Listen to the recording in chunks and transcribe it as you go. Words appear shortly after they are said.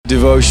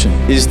Devotion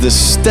is the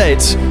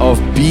state of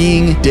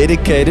being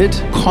dedicated,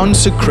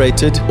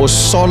 consecrated, or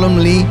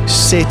solemnly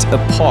set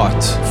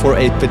apart for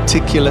a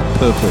particular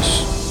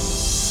purpose.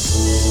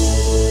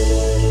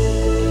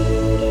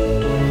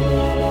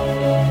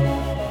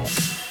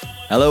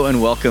 Hello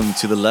and welcome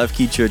to the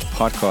LoveKey Church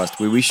podcast,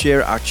 where we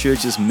share our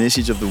church's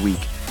message of the week.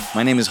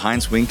 My name is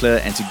Heinz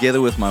Winckler, and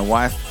together with my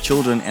wife,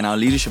 children, and our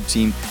leadership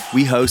team,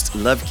 we host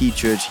LoveKey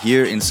Church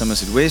here in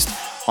Somerset West,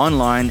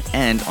 online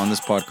and on this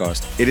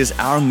podcast. It is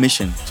our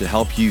mission to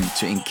help you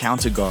to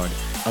encounter God,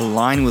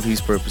 align with His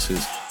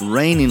purposes,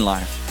 reign in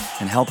life,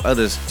 and help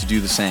others to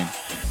do the same.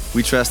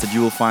 We trust that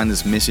you will find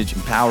this message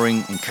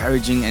empowering,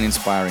 encouraging, and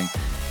inspiring.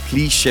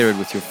 Please share it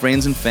with your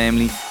friends and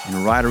family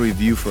and write a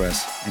review for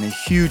us. And a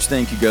huge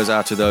thank you goes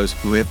out to those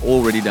who have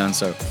already done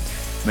so.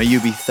 May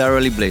you be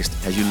thoroughly blessed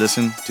as you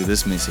listen to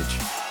this message.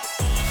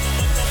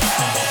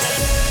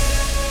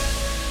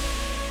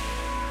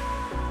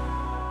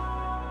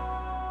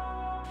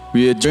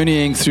 We are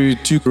journeying through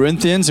 2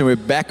 Corinthians and we're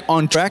back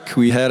on track.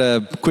 We had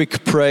a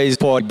quick praise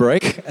part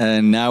break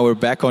and now we're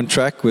back on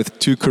track with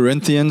 2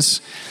 Corinthians.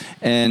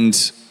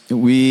 And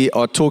we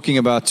are talking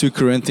about 2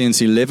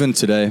 Corinthians 11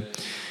 today.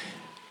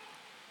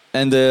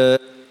 And the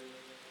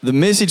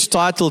message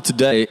title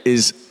today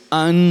is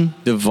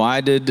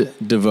Undivided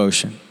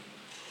Devotion.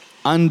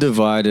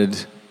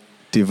 Undivided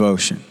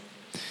Devotion.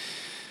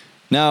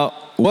 Now,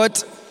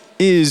 what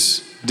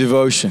is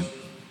devotion?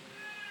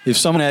 If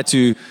someone had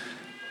to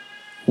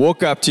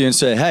walk up to you and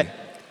say, hey,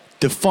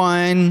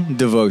 define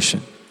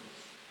devotion,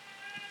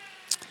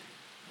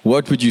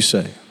 what would you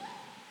say?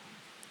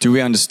 Do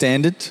we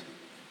understand it?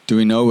 Do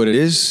we know what it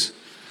is?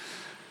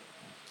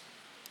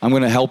 I'm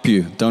going to help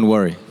you, don't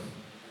worry.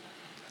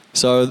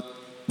 So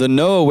the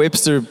Noah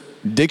Webster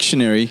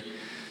Dictionary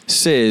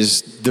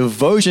says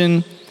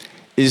devotion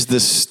is the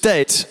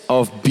state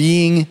of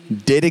being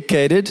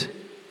dedicated,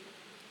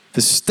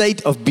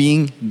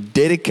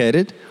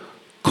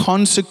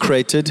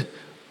 consecrated,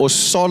 or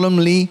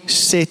solemnly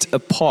set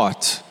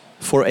apart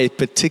for a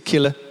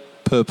particular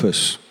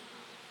purpose.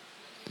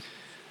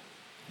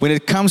 When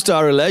it comes to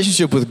our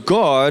relationship with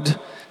God,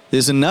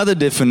 there's another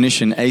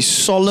definition, a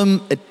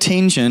solemn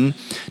attention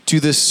to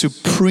the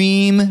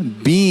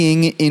supreme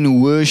being in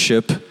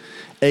worship,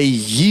 a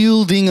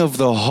yielding of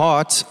the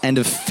heart and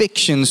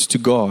affections to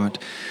God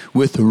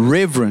with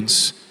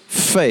reverence,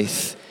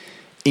 faith,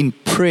 in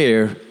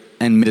prayer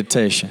and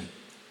meditation.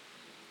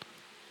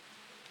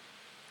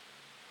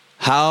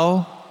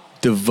 How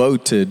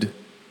devoted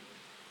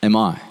am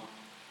I?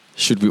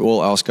 Should we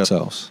all ask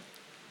ourselves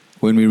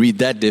when we read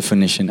that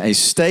definition. A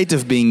state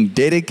of being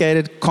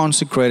dedicated,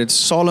 consecrated,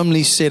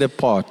 solemnly set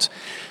apart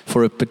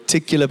for a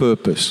particular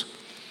purpose.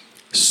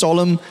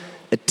 Solemn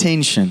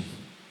attention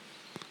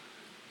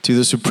to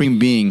the supreme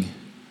being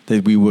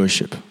that we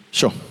worship.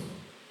 Sure.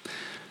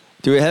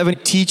 Do we have any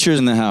teachers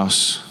in the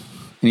house?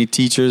 Any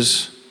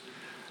teachers?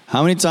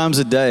 How many times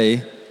a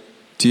day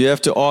do you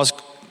have to ask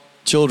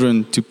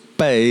children to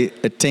pay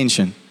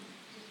attention?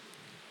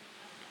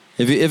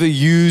 Have you ever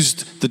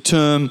used the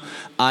term,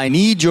 I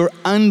need your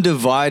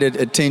undivided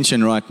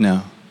attention right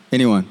now?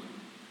 Anyone?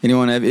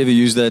 Anyone have ever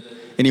used that?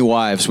 Any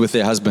wives with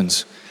their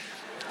husbands?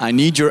 I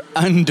need your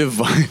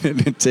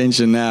undivided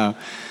attention now.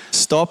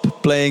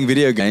 Stop playing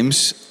video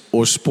games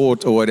or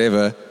sport or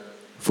whatever.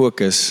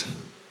 Focus.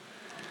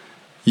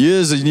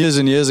 Years and years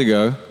and years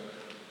ago,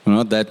 well,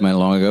 not that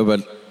long ago,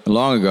 but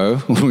long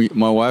ago,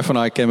 my wife and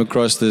I came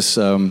across this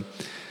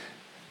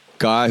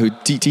guy who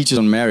teaches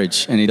on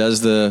marriage, and he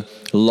does the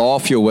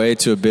Laugh Your Way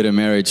to a Better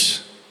Marriage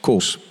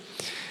course.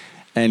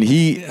 And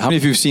how many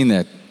of you have seen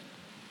that?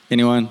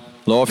 Anyone?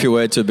 Laugh Your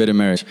Way to a Better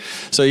Marriage.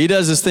 So he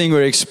does this thing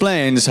where he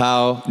explains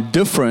how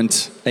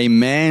different a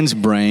man's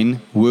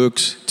brain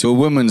works to a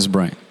woman's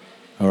brain.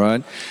 All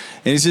right?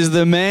 And he says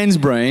the man's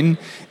brain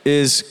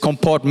is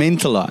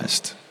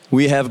compartmentalized.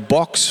 We have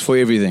box for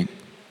everything.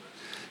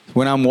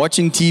 When I'm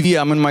watching TV,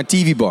 I'm in my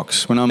TV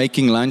box. When I'm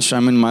making lunch,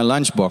 I'm in my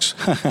lunch box.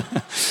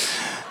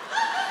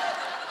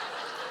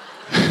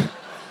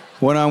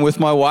 When I'm with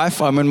my wife,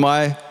 I'm in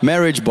my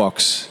marriage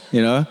box,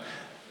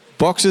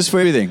 Boxes for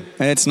everything.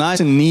 And it's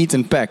nice and neat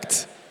and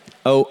packed.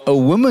 A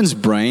woman's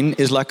brain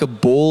is like a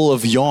ball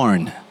of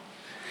yarn.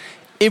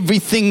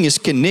 Everything is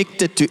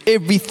connected to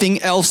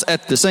everything else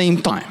at the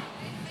same time.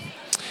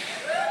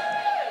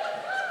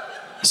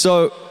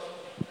 So,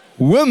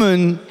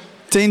 women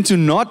tend to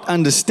not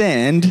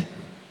understand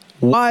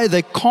why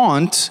they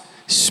can't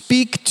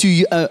speak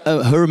to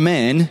her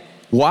man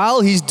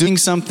while he's doing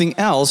something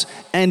else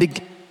and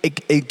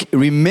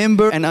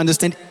remember and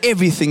understand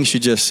everything she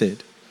just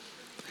said.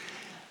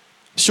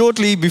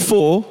 Shortly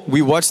before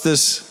we watched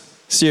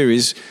this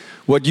series,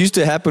 what used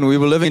to happen, we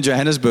were living in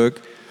Johannesburg.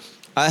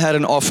 I had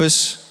an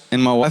office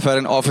and my wife had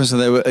an office,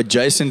 and they were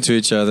adjacent to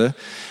each other.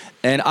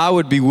 And I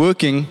would be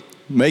working,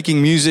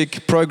 making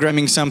music,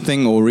 programming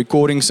something or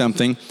recording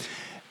something,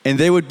 and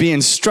there would be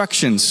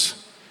instructions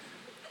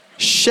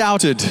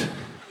shouted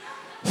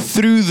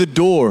through the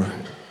door.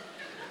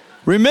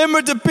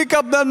 Remember to pick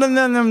up,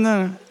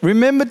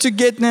 remember to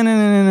get,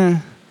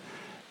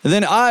 And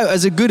then I,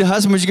 as a good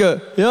husband, would go,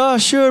 yeah,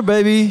 sure,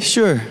 baby,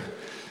 sure.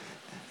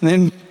 And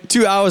then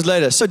 2 hours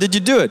later, so did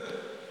you do it?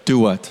 Do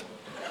what?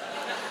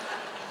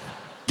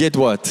 Get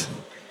what?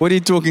 What are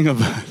you talking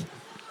about?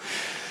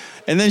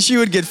 And then she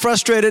would get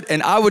frustrated,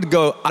 and I would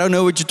go, I don't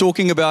know what you're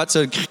talking about,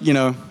 so,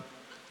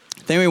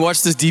 Then we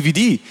watched this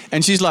DVD,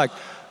 and she's like,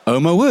 oh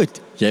my word,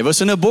 jy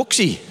was in 'n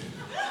boksie.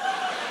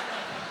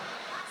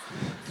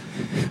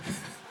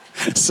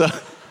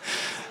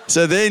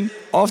 So then,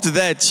 after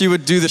that, she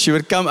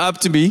would come up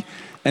to me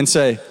and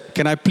say,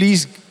 can I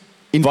please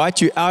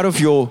invite you out of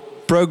your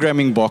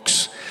programming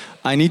box?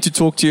 I need to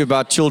talk to you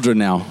about children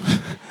now.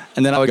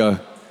 And then I would go,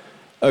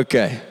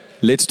 okay,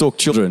 let's talk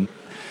children.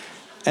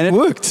 And it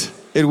worked.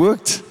 It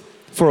worked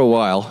for a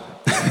while.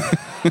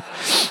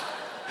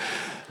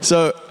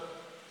 So,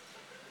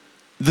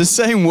 the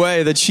same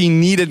way that she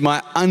needed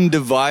my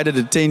undivided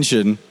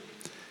attention,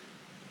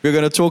 we're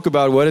going to talk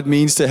about what it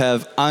means to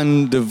have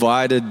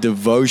undivided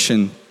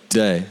devotion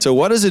today. So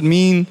what does it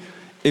mean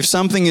if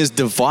something is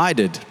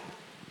divided?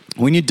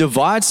 When you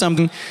divide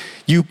something,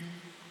 you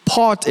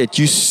part it,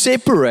 you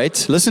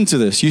separate, listen to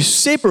this, you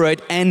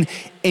separate an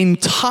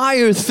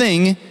entire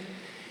thing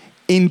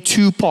in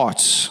two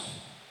parts.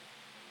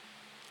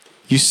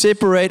 You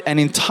separate an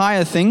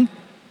entire thing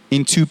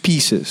in two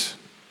pieces.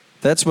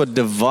 That's what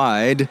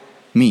divide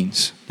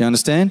means. You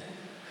understand?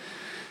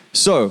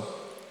 So,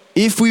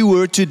 if we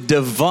were to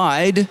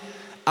divide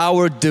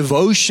our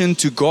devotion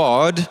to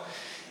God,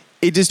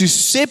 it is to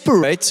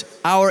separate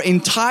our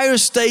entire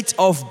state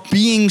of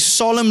being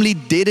solemnly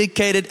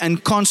dedicated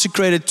and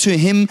consecrated to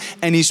Him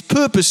and His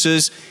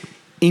purposes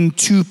in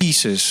two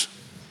pieces.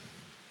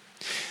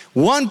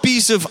 One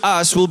piece of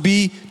us will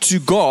be to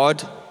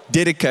God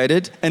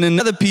dedicated, and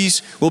another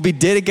piece will be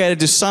dedicated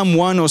to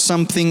someone or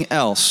something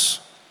else.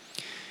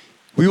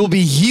 We will be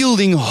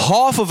yielding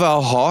half of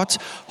our heart,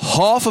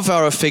 half of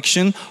our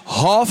affection,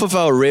 half of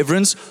our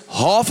reverence,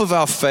 half of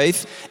our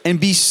faith, and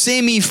be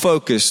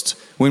semi-focused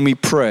when we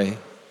pray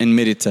and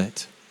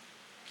meditate.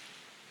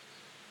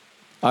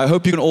 I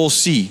hope you can all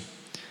see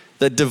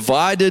that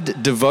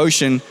divided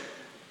devotion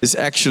is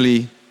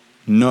actually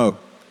no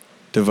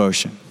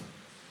devotion.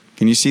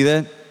 Can you see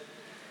that?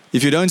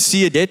 If you don't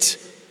see it yet,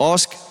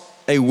 ask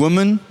a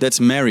woman that's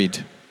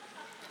married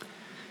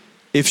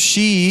if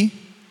she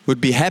would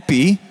be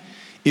happy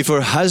if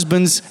her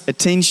husband's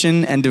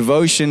attention and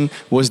devotion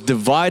was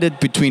divided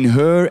between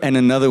her and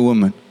another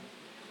woman.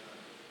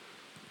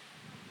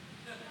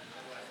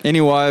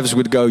 Any wives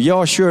would go,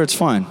 yeah, sure, it's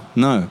fine.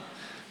 No.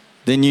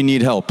 Then you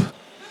need help.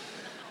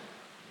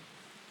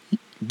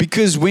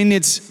 Because when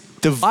it's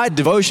divided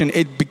devotion,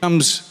 it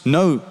becomes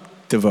no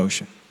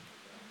devotion.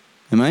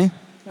 Am I?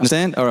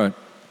 Understand? All right.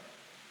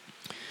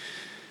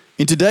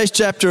 In today's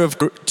chapter of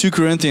 2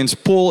 Corinthians,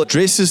 Paul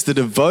addresses the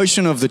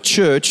devotion of the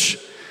church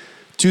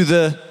to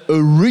the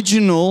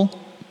original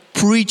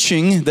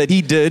preaching that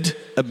he did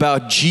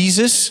about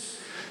Jesus,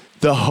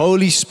 the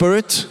Holy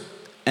Spirit,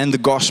 and the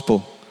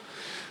gospel.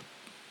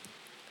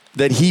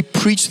 That he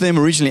preached them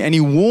originally. And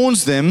he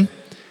warns them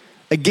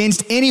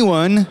against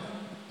anyone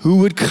who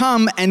would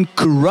come and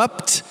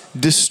corrupt,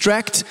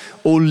 distract,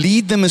 or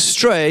lead them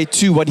astray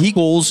to what he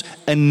calls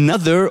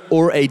another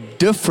or a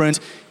different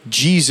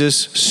Jesus,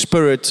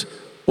 Spirit,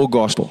 or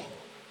gospel.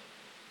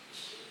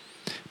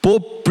 Paul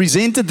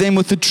presented them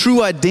with the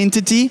true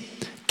identity,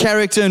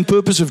 character, and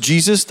purpose of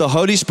Jesus, the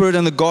Holy Spirit,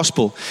 and the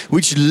gospel,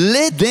 which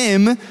led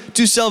them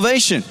to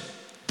salvation.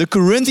 The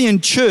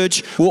Corinthian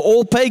church were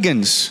all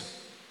pagans.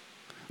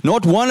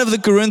 Not one of the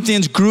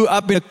Corinthians grew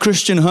up in a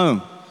Christian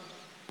home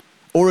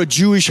or a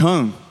Jewish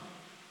home.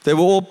 They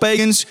were all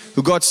pagans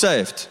who got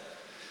saved.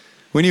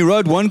 When he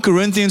wrote 1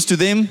 Corinthians to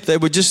them, they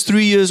were just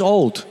 3 years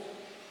old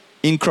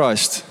in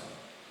Christ.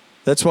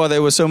 That's why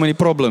there were so many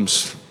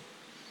problems.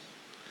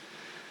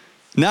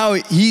 Now,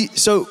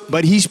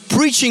 but he's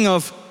preaching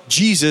of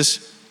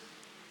Jesus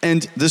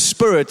and the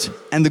Spirit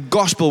and the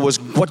gospel was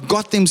what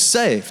got them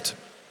saved.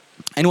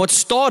 And what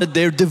started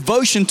their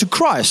devotion to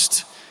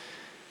Christ.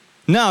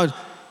 Now,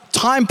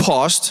 time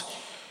passed.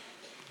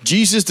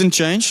 Jesus didn't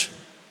change.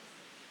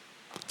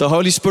 The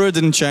Holy Spirit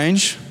didn't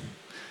change.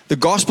 The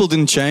gospel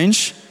didn't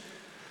change.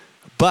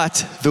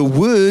 But the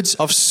words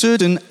of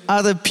certain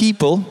other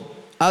people,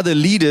 other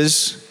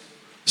leaders,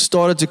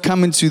 started to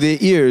come into their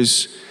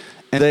ears,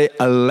 and they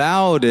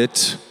allowed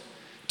it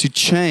to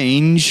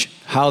change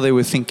how they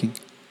were thinking.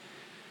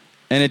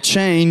 And it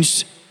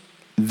changed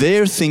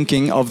their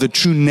thinking of the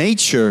true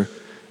nature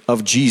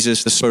of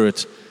Jesus, the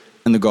Spirit,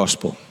 and the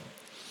gospel.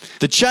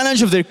 The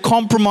challenge of their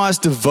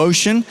compromised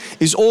devotion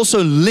is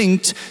also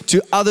linked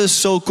to other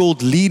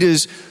so-called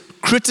leaders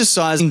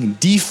criticizing,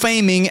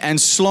 defaming,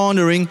 and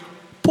slandering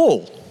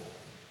Paul.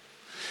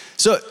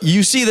 So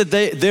you see that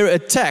their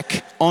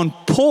attack on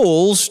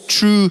Paul's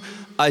true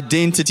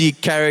identity,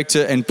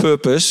 character, and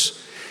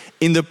purpose,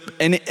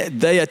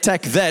 they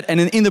attack that, and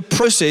in the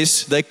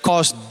process, they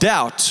cast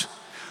doubt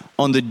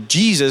on the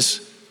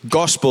Jesus,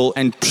 gospel,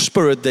 and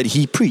Spirit that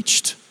he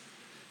preached.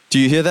 Do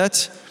you hear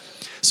that?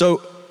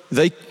 So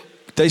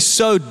they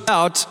sow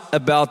doubt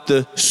about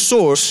the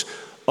source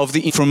of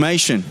the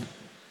information.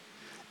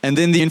 and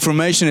then the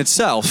information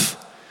itself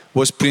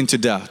was put into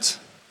doubt.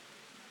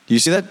 Do you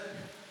see that?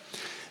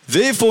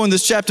 Therefore, in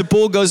this chapter,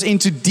 Paul goes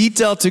into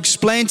detail to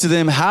explain to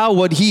them how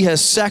what he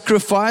has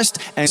sacrificed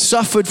and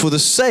suffered for the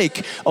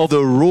sake of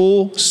the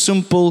raw,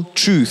 simple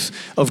truth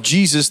of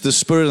Jesus, the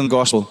Spirit and the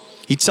gospel.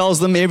 He tells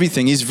them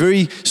everything. He's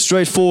very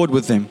straightforward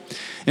with them.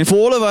 And for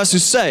all of us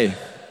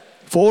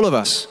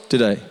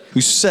today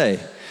who say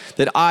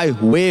that I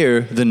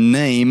wear the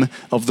name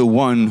of the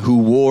one who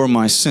wore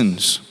my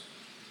sins,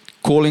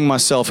 calling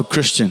myself a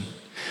Christian,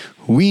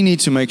 we need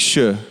to make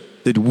sure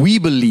that we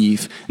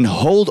believe and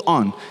hold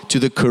on to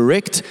the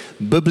correct,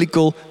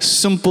 biblical,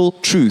 simple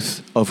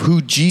truth of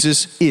who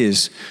Jesus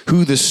is,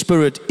 who the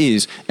Spirit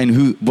is,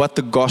 and what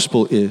the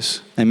gospel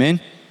is. Amen?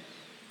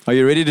 Are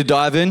you ready to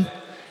dive in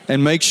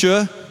and make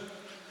sure?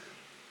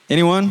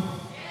 Anyone?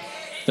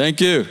 Thank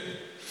you.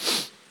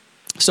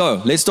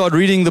 So, let's start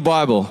reading the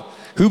Bible.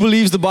 Who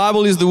believes the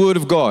Bible is the Word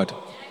of God?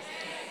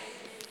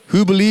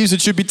 Who believes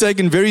it should be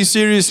taken very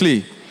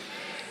seriously?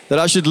 That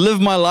I should live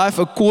my life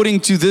according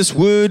to this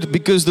word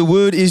because the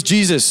word is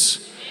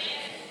Jesus.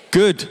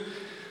 Good.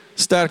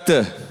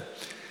 Sterkte.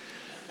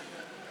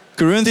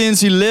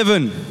 Corinthians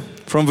 11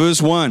 from verse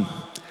 1.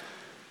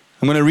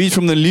 I'm going to read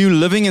from the New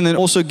Living and then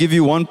also give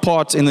you one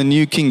part in the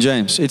New King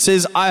James. It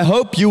says, I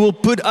hope you will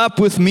put up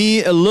with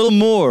me a little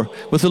more,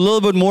 with a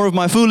little bit more of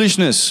my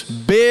foolishness.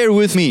 Bear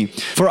with me,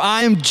 for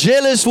I am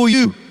jealous for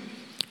you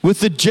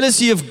with the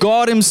jealousy of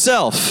God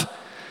Himself.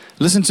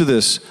 Listen to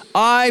this.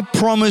 I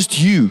promised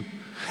you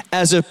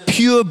as a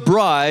pure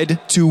bride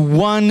to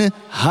one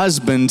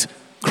husband,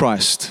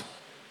 Christ.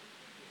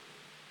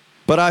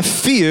 But I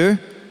fear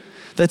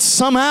that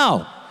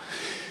somehow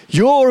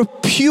your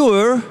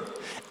pure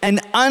and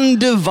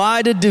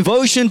undivided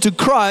devotion to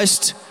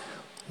Christ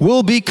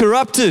will be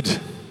corrupted,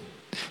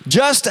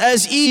 just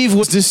as Eve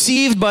was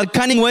deceived by the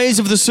cunning ways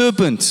of the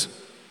serpent.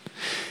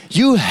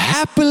 You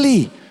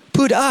happily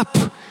put up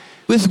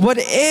with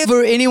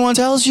whatever anyone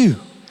tells you.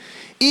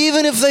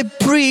 Even if they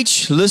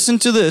preach, listen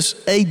to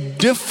this, a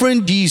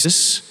different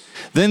Jesus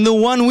than the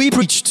one we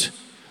preached,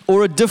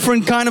 or a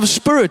different kind of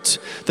spirit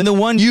than the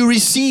one you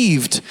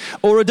received,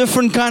 or a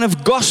different kind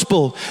of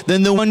gospel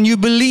than the one you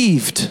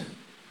believed.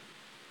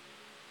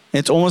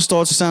 It almost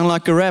starts to sound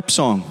like a rap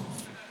song.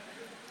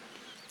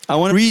 I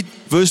want to read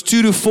verse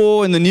 2 to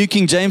 4 in the New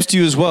King James to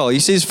you as well. He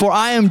says, for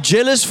I am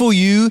jealous for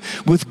you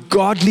with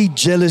godly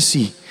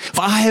jealousy.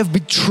 For I have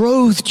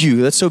betrothed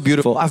you. That's so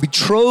beautiful. I've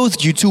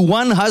betrothed you to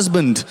one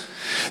husband,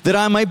 that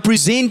I may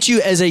present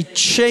you as a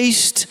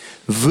chaste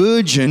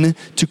virgin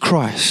to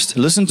Christ.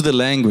 Listen to the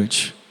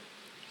language.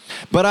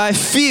 But I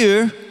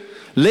fear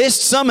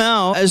lest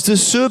somehow, as the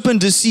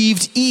serpent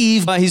deceived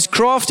Eve by his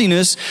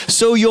craftiness,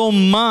 so your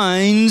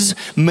minds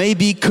may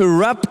be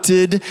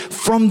corrupted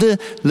from the,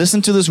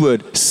 listen to this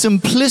word,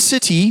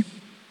 simplicity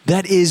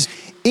that is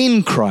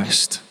in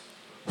Christ.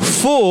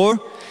 For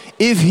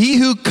if he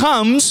who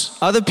comes,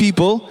 other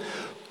people,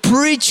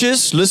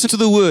 preaches, listen to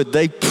the word,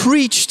 they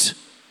preached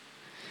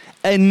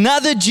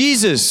another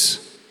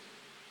Jesus,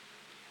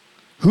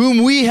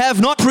 whom we have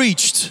not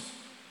preached,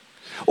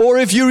 or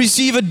if you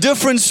receive a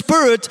different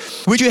spirit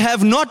which you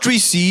have not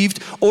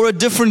received, or a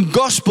different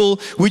gospel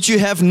which you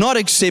have not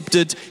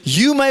accepted,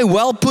 you may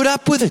well put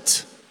up with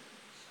it.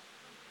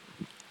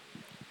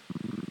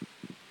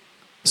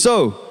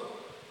 So,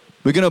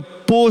 we're going to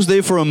pause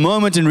there for a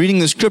moment in reading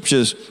the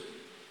scriptures.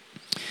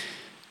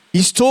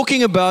 He's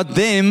talking about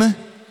them.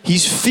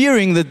 He's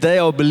fearing that they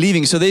are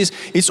believing. So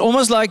it's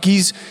almost like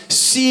he's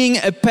seeing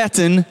a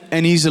pattern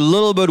and he's a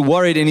little bit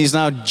worried, and he's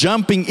now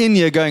jumping in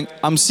here going,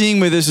 I'm seeing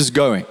where this is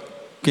going.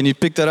 Can you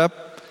pick that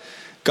up?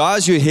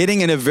 Guys, you're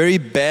heading in a very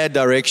bad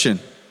direction.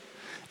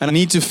 And I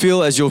need to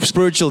feel, as your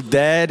spiritual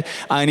dad,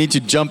 I need to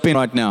jump in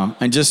right now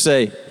and just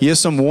say, here's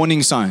some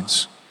warning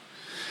signs.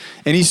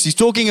 And he's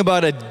talking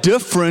about a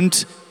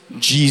different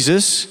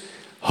Jesus,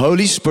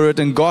 Holy Spirit,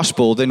 and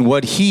gospel than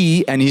what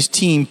he and his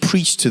team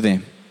preached to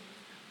them.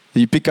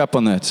 Did you pick up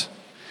on that?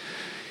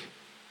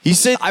 He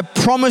said, I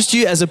promised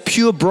you as a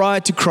pure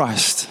bride to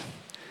Christ.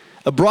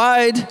 A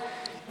bride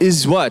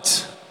is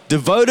what?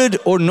 Devoted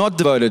or not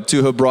devoted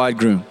to her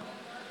bridegroom.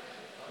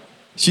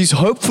 She's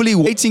hopefully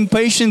waiting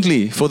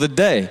patiently for the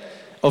day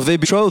of their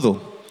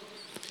betrothal.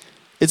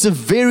 It's a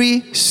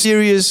very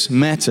serious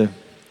matter.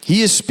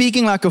 He is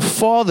speaking like a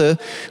father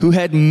who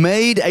had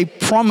made a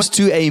promise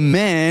to a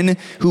man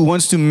who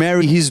wants to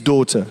marry his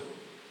daughter.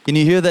 Can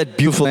you hear that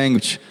beautiful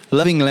language?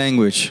 Loving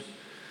language.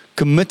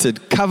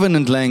 Committed,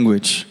 covenant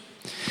language.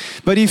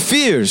 But he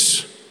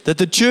fears that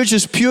the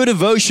church's pure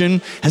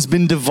devotion has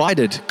been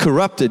divided,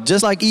 corrupted,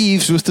 just like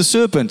Eve's with the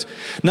serpent.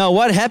 Now,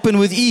 what happened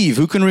with Eve?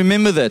 Who can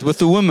remember that with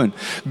the woman?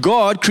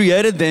 God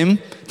created them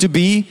to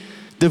be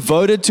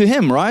devoted to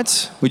Him,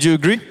 right? Would you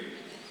agree?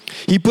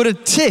 He put a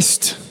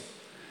test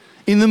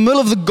in the middle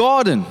of the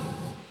garden,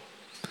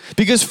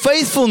 because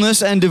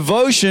faithfulness and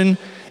devotion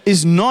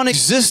is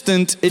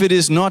non-existent if it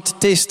is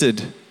not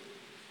tested.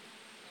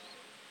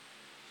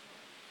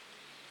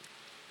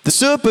 The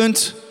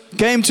serpent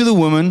came to the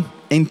woman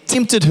and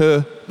tempted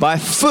her by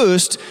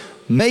first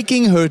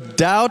making her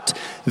doubt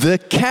the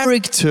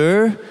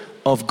character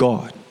of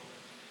God.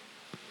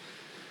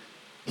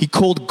 He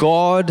called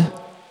God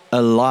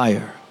a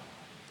liar.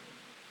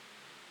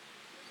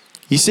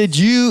 He said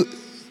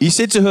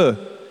to her,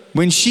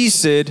 when she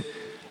said,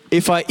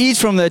 if I eat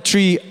from that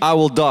tree, I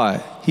will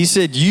die. He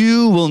said,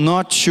 you will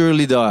not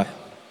surely die.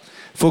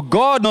 For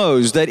God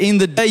knows that in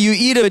the day you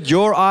eat of it,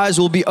 your eyes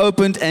will be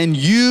opened and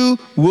you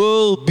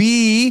will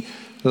be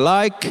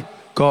like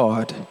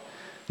God,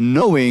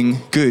 knowing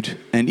good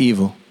and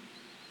evil.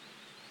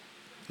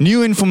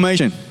 New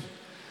information.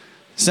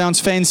 Sounds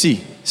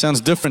fancy,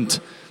 sounds different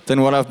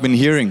than what I've been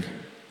hearing,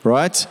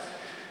 right?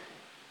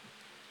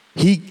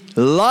 He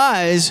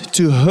lies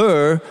to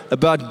her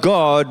about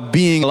God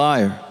being a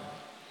liar.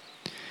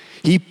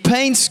 He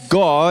paints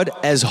God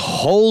as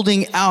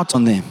holding out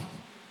on them.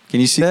 Can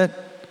you see that?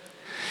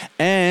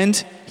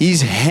 And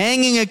he's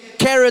hanging a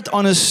carrot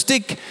on a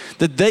stick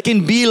that they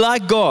can be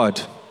like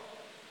God.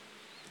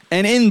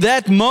 And in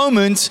that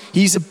moment,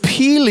 he's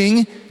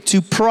appealing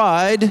to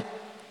pride,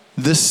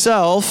 the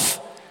self,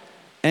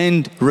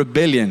 and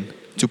rebellion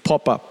to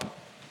pop up.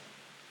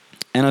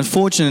 And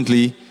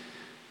unfortunately,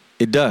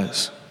 it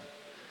does.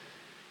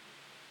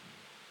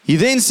 He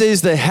then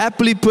says they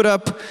happily put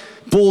up,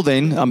 Paul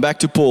then, I'm back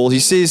to Paul, he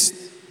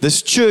says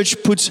this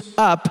church puts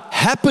up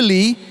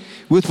happily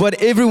with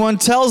what everyone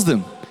tells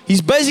them.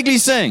 He's basically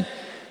saying,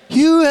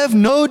 you have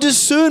no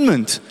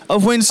discernment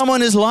of when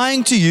someone is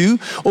lying to you,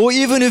 or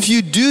even if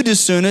you do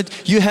discern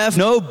it, you have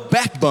no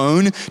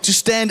backbone to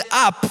stand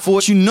up for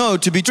what you know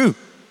to be true.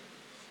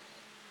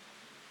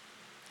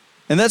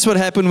 And that's what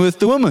happened with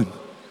the woman.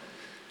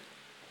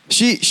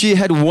 She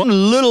had one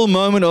little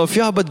moment of,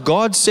 yeah, but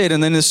God said,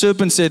 and then the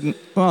serpent said,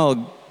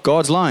 well,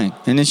 God's lying.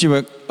 And then she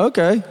went,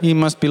 okay, he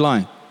must be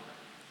lying.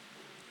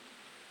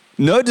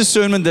 No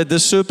discernment that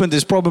this serpent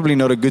is probably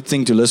not a good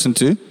thing to listen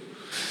to.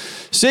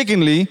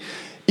 Secondly,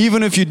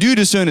 even if you do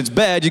discern it's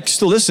bad, you can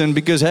still listen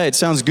because, hey, it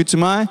sounds good to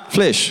my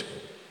flesh.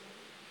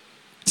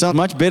 It sounds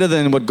much better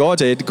than what God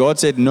said. God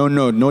said,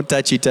 no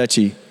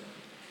touchy.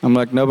 I'm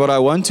like, no, but I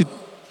want to.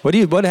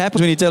 What happens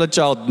when you tell a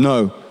child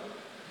no?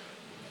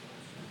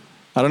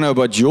 I don't know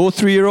about your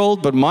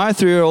 3-year-old, but my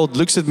 3-year-old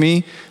looks at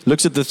me,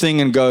 looks at the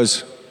thing and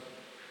goes,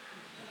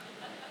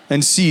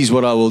 and sees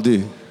what I will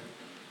do.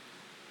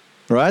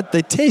 Right?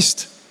 They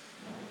test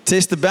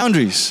the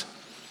boundaries.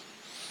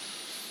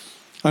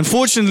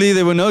 Unfortunately,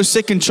 there were no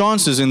second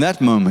chances in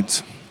that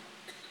moment.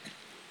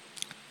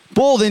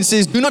 Paul then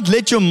says, do not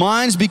let your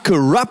minds be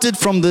corrupted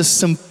from the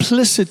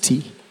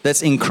simplicity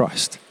that's in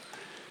Christ.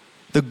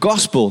 The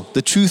gospel,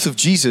 the truth of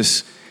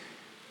Jesus,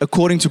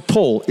 according to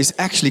Paul, is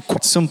actually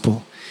quite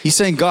simple. He's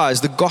saying,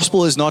 guys, the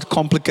gospel is not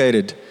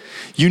complicated.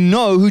 You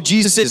know who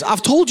Jesus is.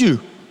 I've told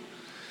you.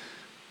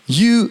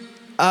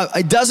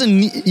 It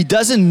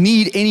doesn't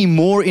need any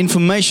more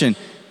information.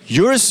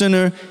 You're a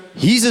sinner.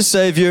 He's a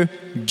savior.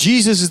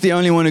 Jesus is the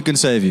only one who can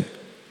save you.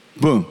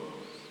 Boom.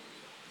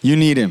 You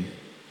need him.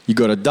 You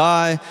got to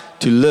die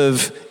to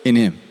live in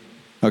him.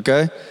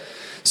 Okay?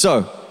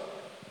 So,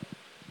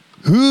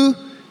 who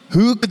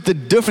could the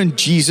different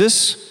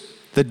Jesus,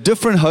 the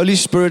different Holy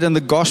Spirit, and the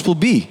gospel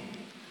be?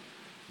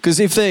 Because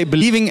if they're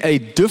believing a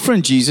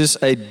different Jesus,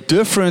 a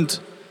different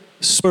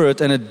Spirit,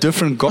 and a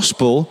different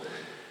gospel,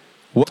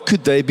 what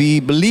could they be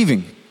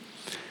believing?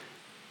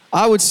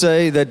 I would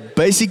say that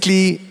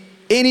basically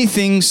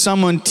anything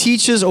someone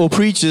teaches or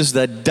preaches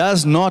that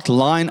does not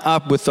line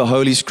up with the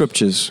Holy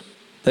Scriptures,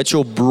 that's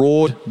your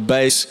broad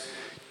base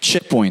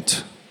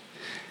checkpoint,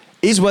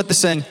 is what they're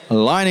saying,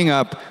 lining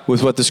up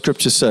with what the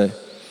Scriptures say.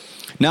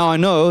 Now I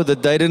know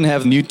that they didn't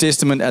have the New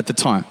Testament at the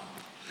time.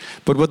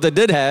 But what they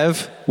did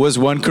have was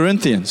 1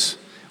 Corinthians,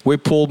 where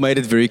Paul made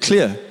it very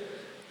clear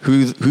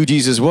who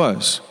Jesus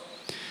was.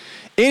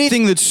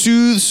 Anything that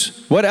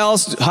soothes,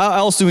 how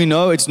else do we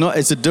know it's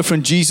a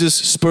different Jesus,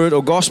 Spirit,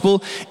 or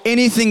gospel?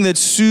 Anything that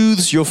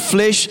soothes your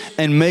flesh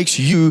and makes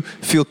you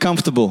feel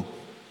comfortable.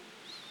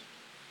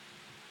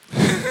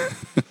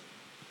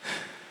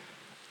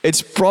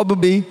 It's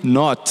probably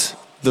not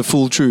the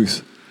full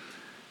truth.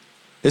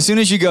 As soon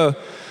as you go,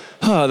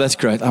 oh, that's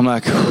great. I'm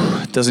like,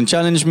 it doesn't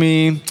challenge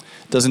me.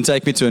 Doesn't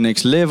take me to a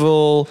next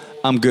level.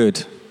 I'm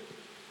good.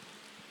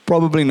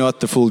 Probably not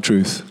the full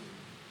truth.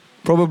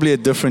 Probably a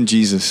different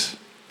Jesus,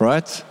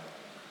 right?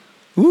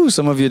 Ooh,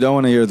 some of you don't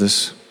want to hear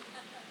this.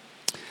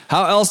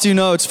 How else do you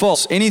know it's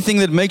false? Anything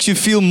that makes you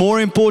feel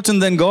more important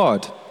than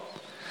God,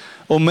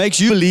 or makes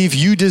you believe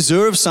you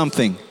deserve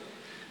something,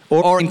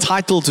 or are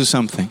entitled to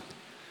something.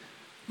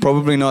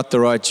 Probably not the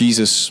right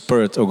Jesus,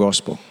 Spirit, or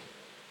gospel.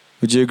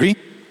 Would you agree?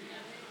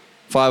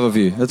 5 of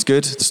you. That's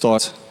good to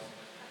start.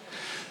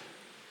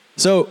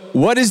 So,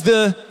 what is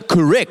the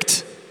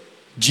correct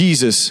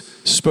Jesus,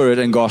 Spirit,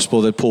 and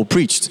gospel that Paul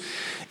preached?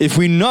 If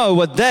we know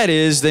what that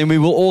is, then we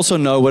will also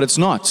know what it's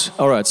not.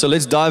 All right, so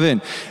let's dive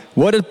in.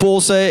 What did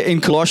Paul say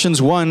in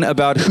Colossians 1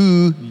 about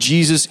who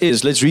Jesus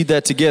is? Let's read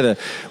that together.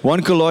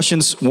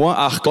 Colossians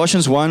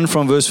 1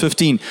 from verse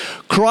 15.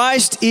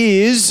 Christ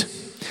is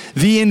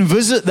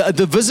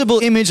the visible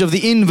image of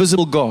the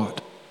invisible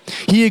God,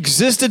 He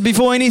existed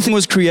before anything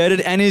was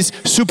created and is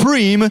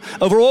supreme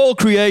over all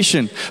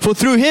creation. For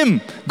through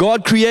Him,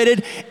 God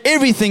created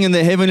everything in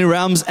the heavenly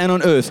realms and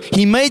on earth.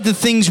 He made the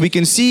things we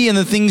can see and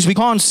the things we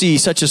can't see,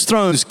 such as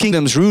thrones,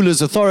 kingdoms,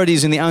 rulers,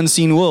 authorities in the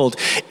unseen world.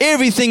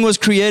 Everything was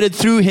created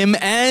through Him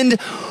and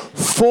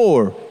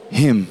for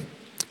Him.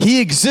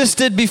 He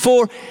existed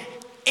before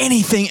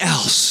anything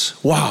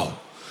else. Wow.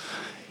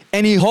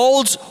 And He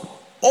holds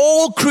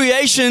all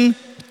creation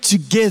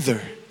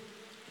together.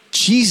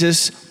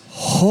 Jesus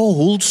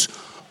holds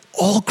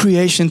all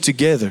creation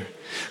together.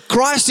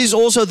 Christ is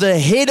also the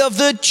head of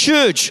the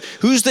church.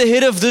 Who's the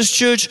head of this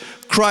church?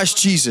 Christ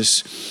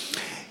Jesus,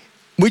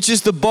 which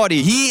is the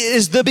body. He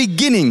is the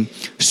beginning,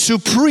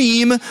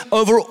 supreme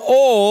over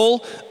all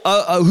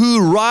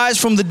who rise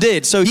from the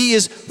dead. So He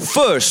is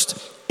first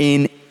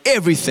in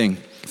everything.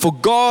 For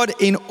God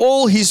in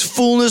all His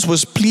fullness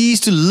was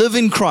pleased to live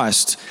in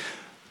Christ.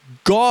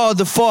 God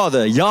the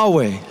Father,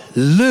 Yahweh,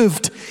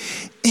 lived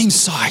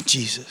inside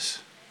Jesus.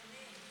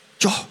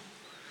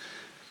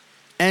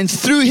 And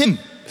through Him,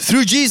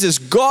 through Jesus,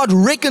 God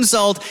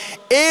reconciled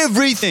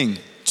everything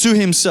to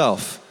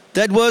Himself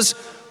that was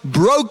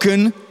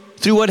broken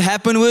through what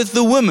happened with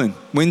the woman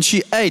when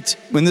she ate,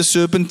 when the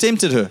serpent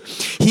tempted her.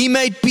 He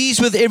made peace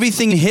with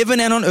everything in heaven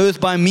and on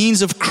earth by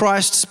means of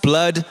Christ's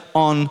blood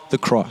on the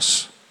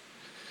cross.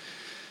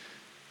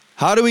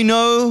 How do we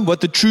know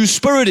what the true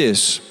spirit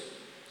is?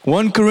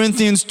 1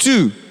 Corinthians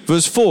 2,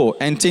 verse 4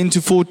 and 10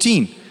 to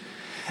 14.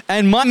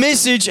 And my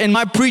message and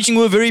my preaching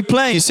were very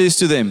plain, he says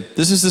to them.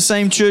 This is the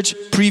same church,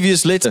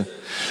 previous letter.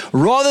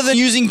 Rather than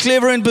using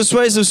clever and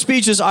persuasive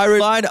speeches, I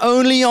relied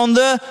only on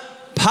the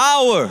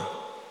power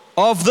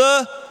of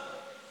the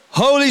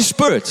Holy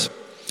Spirit.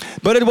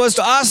 But it was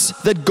to us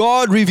that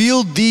God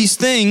revealed these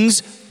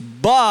things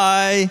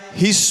by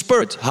His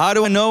Spirit. How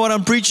do I know what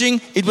I'm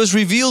preaching? It was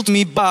revealed to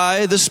me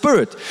by the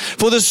Spirit.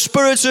 For the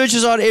Spirit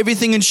searches out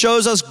everything and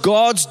shows us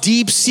God's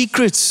deep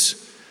secrets.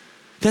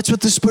 That's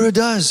what the Spirit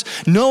does.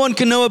 No one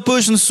can know a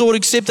person's thought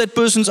except that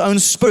person's own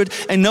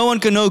spirit, and no one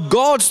can know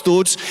God's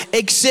thoughts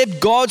except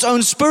God's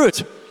own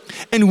Spirit.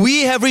 And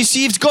we have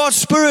received God's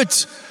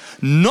Spirit,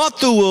 not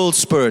the world's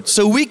spirit.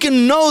 So we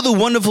can know the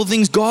wonderful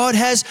things God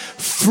has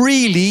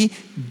freely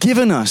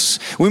given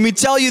us. When we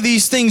tell you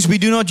these things, we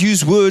do not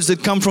use words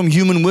that come from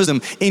human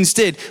wisdom.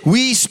 Instead,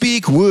 we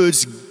speak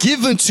words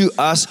given to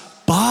us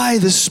by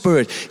the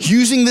Spirit,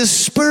 using the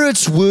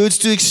Spirit's words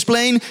to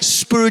explain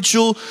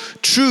spiritual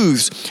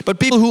truths.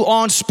 But people who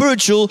aren't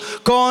spiritual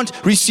can't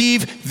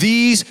receive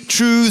these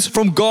truths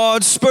from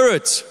God's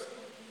Spirit.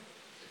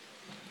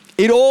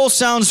 It all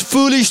sounds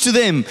foolish to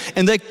them,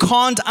 and they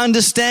can't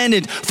understand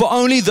it. For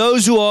only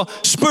those who are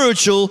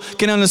spiritual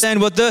can understand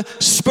what the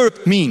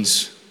Spirit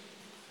means.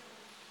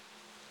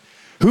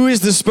 Who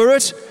is the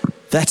Spirit?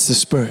 That's the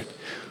Spirit.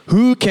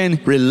 Who can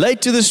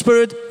relate to the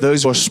Spirit?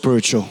 Those who are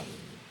spiritual.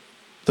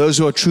 Those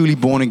who are truly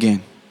born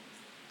again.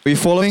 Are you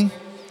following?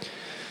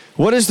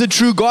 What is the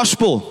true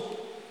gospel?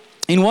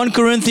 In 1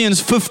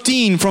 Corinthians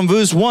 15 from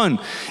verse 1,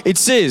 it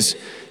says,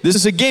 this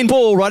is again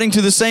Paul writing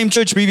to the same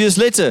church, previous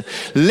letter.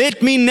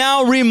 Let me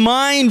now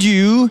remind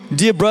you,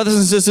 dear brothers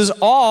and sisters,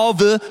 of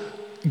the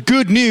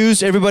good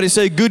news. Everybody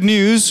say good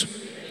news.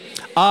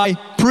 I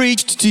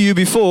preached to you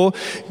before.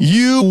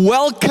 You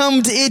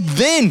welcomed it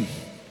then.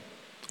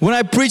 When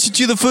I preached it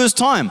to you the first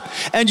time,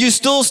 and you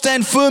still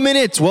stand firm in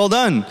it, well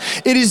done.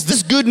 It is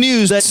this good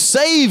news that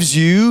saves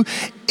you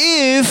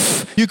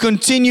if you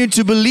continue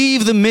to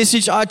believe the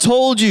message I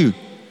told you.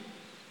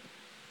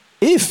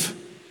 If.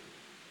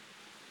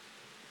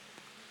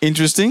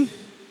 Interesting.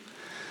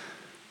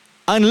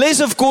 Unless,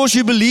 of course,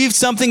 you believed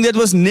something that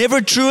was never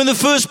true in the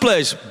first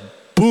place.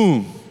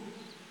 Boom.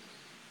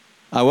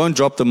 I won't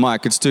drop the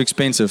mic, it's too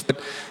expensive.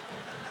 But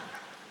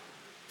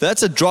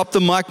that's a drop the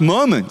mic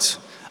moment.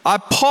 I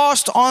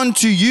passed on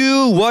to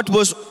you what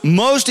was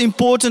most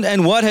important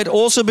and what had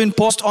also been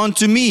passed on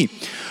to me.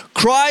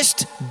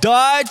 Christ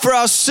died for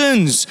our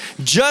sins,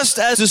 just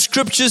as the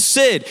scriptures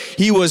said.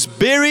 He was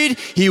buried,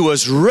 He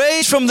was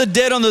raised from the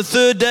dead on the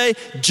third day,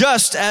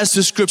 just as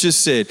the scriptures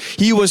said.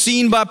 He was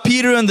seen by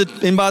Peter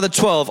and by the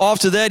 12.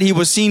 After that, He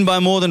was seen by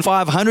more than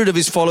 500 of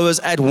His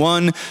followers at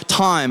one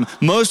time,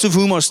 most of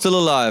whom are still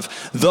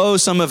alive, though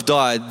some have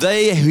died.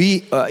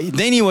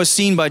 Then He was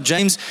seen by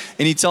James,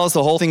 and he tells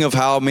the whole thing of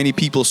how many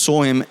people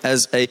saw Him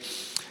as a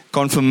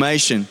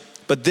confirmation.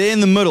 But there in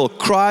the middle,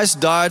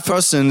 Christ died for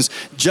our sins,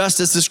 just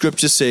as the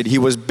scripture said. He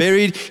was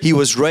buried, He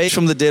was raised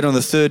from the dead on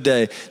the third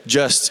day,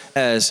 just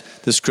as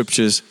the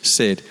scriptures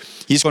said.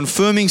 He's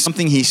confirming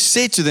something He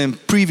said to them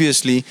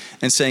previously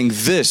and saying,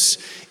 this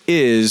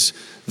is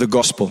the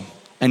gospel.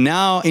 And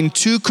now in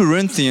 2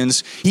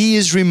 Corinthians, He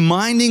is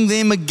reminding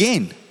them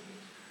again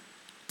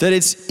that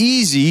it's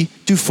easy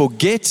to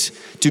forget,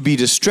 to be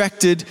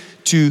distracted,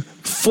 to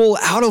fall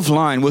out of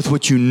line with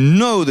what you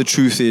know the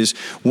truth is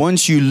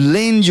once you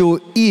lend your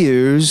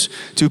ears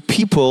to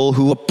people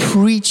who are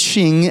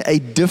preaching a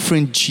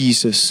different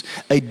Jesus,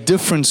 a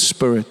different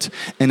spirit,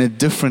 and a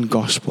different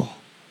gospel.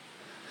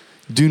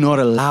 Do not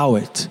allow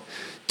it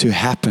to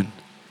happen.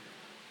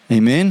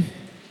 Amen?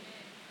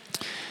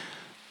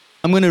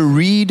 I'm going to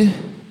read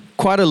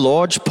quite a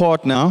large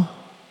part now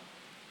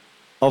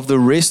of the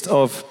rest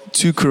of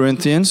 2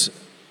 Corinthians.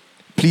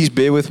 Please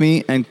bear with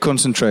me and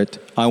concentrate.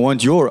 I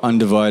want your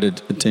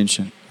undivided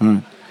attention. All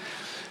right.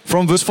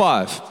 From verse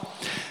 5.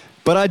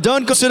 But I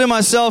don't consider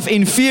myself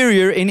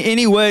inferior in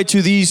any way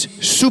to these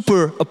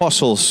super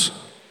apostles.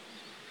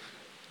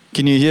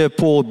 Can you hear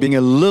Paul being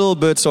a little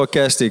bit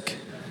sarcastic?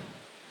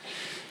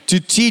 To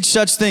teach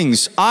such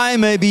things. I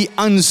may be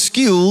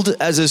unskilled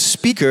as a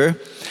speaker,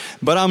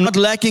 but I'm not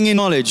lacking in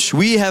knowledge.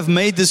 We have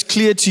made this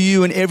clear to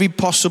you in every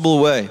possible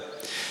way.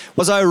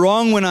 Was I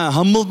wrong when I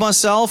humbled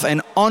myself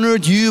and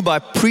honored you by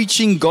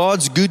preaching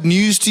God's good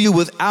news to you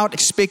without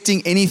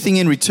expecting anything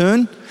in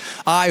return?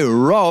 I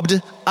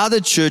robbed other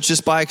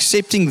churches by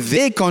accepting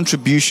their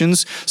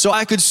contributions so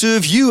I could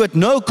serve you at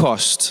no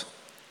cost.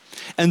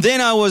 And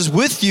then I was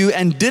with you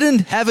and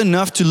didn't have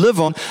enough to live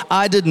on.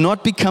 I did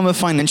not become a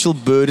financial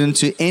burden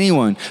to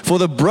anyone. For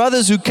the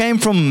brothers who came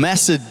from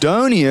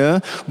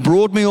Macedonia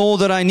brought me all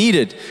that I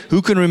needed.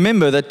 Who can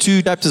remember that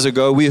 2 chapters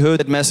ago we heard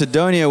that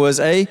Macedonia was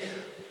a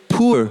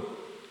poor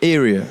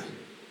area.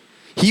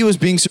 He was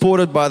being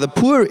supported by the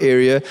poor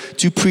area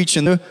to preach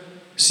in the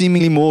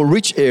seemingly more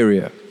rich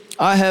area.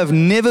 I have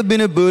never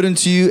been a burden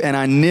to you and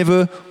I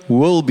never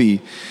will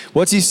be.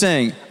 What's he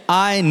saying?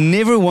 I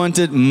never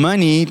wanted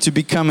money to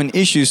become an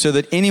issue so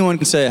that anyone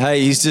can say, hey,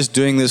 he's just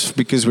doing this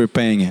because we're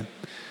paying him.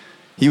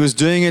 He was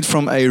doing it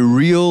from a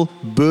real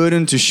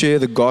burden to share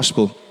the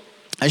gospel.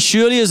 As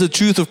surely as the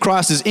truth of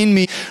Christ is in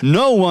me,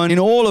 no one in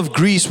all of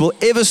Greece will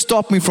ever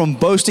stop me from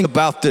boasting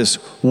about this.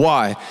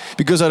 Why?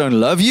 Because I don't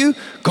love you?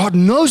 God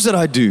knows that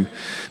I do.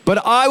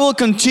 But I will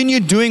continue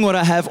doing what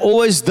I have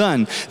always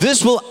done.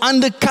 This will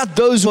undercut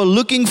those who are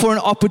looking for an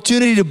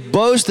opportunity to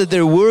boast that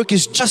their work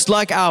is just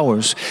like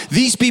ours.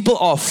 These people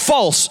are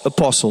false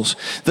apostles.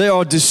 They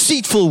are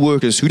deceitful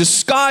workers who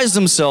disguise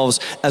themselves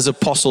as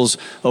apostles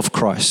of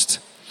Christ.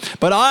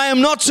 But I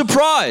am not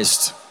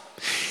surprised.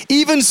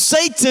 Even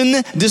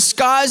Satan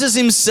disguises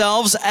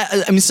himself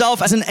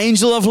as an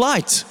angel of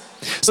light.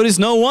 So it is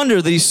no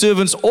wonder that his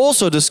servants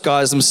also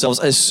disguise themselves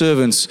as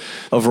servants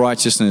of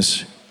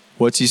righteousness.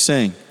 What's he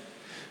saying?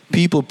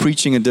 People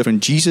preaching a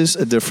different Jesus,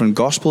 a different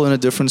gospel, and a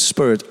different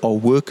spirit are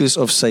workers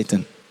of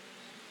Satan.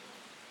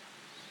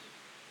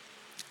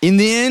 In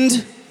the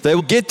end, they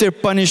will get their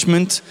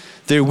punishment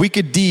their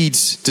wicked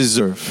deeds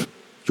deserve.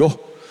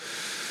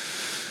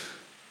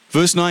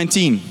 Verse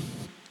 19.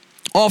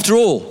 After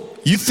all,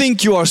 you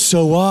think you are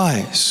so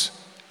wise,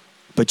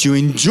 but you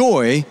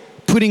enjoy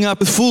putting up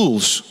with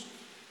fools.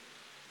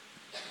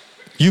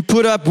 You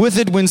put up with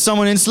it when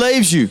someone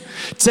enslaves you,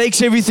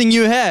 takes everything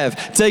you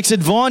have, takes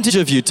advantage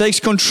of you, takes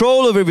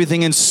control of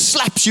everything, and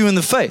slaps you in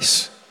the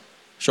face.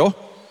 Sure?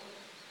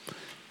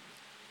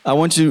 I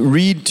want to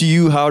read to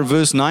you how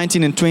verse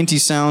 19 and 20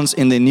 sounds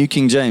in the New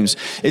King James.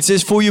 It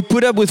says, for you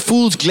put up with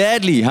fools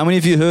gladly. How many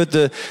of you heard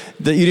the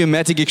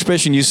idiomatic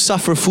expression, you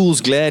suffer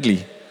fools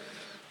gladly?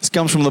 This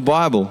comes from the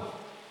Bible.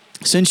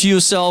 Since you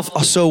yourself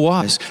are so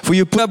wise, for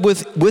you put up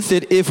with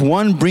it if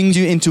one brings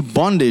you into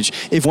bondage,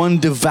 if one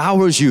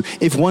devours you,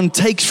 if one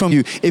takes from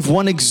you, if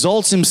one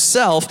exalts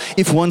himself,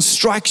 if one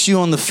strikes you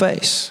on the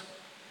face.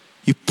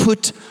 You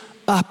put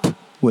up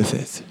with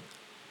it.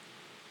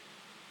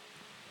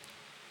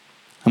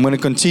 I'm going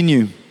to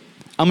continue.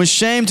 I'm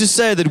ashamed to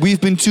say that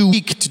we've been too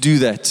weak to do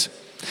that.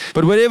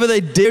 But whatever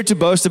they dare to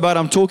boast about,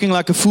 I'm talking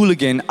like a fool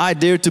again, I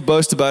dare to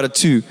boast about it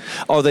too.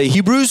 Are they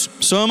Hebrews?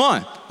 So am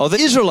I. Are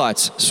they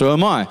Israelites? So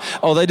am I.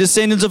 Are they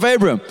descendants of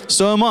Abraham?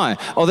 So am I.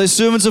 Are they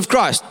servants of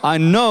Christ? I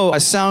know I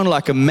sound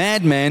like a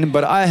madman,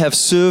 but I have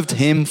served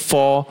him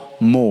far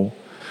more.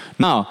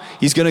 Now,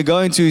 he's going to go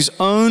into his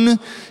own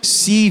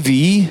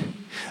CV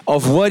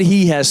of what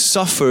he has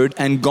suffered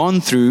and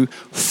gone through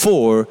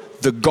for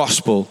the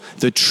gospel,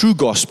 the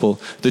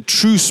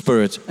true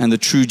spirit, and the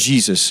true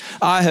Jesus.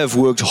 I have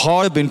worked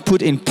hard, been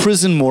put in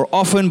prison more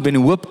often,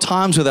 been whipped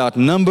times without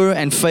number,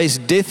 and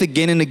faced death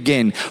again and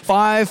again.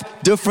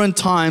 5 different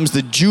times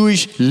the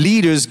Jewish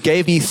leaders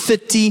gave me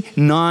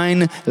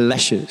 39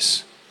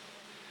 lashes.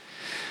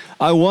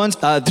 3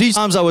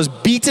 times I was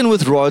beaten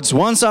with rods.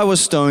 Once I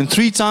was stoned.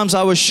 3 times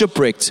I was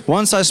shipwrecked.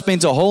 Once I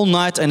spent a whole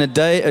night and a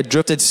day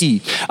adrift at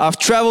sea. I've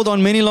traveled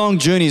on many long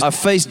journeys. I've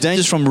faced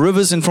dangers from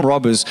rivers and from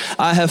robbers.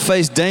 I have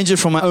faced danger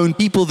from my own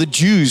people, the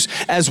Jews,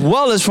 as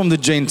well as from the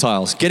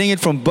Gentiles, getting it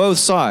from both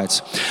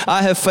sides.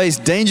 I have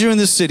faced danger in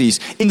the cities,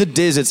 in the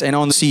deserts, and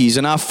on the seas.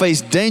 And I've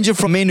faced danger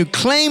from men who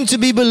claim to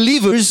be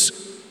believers,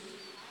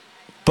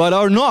 but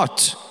are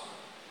not.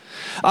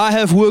 I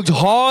have worked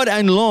hard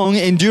and long,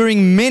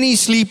 enduring many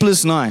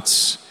sleepless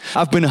nights.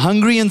 I've been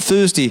hungry and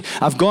thirsty.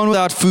 I've gone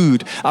without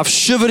food. I've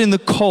shivered in the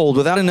cold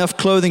without enough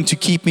clothing to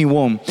keep me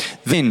warm.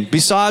 Then,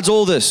 besides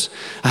all this,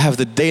 I have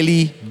the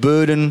daily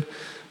burden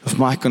of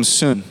my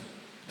concern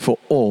for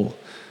all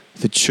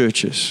the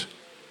churches.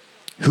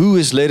 Who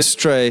is led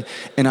astray,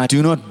 and I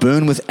do not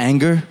burn with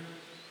anger?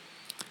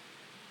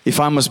 If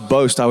I must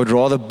boast, I would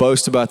rather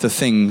boast about the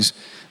things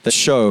that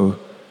show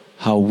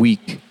how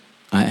weak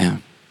I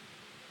am.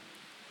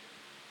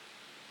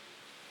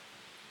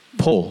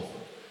 Paul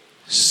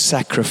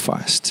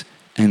sacrificed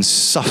and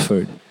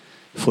suffered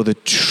for the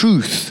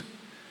truth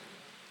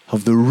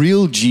of the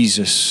real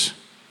Jesus,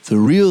 the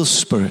real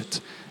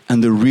Spirit,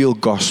 and the real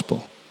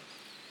gospel.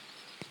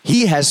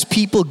 He has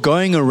people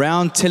going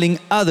around telling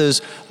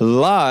others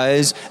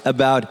lies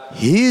about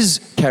his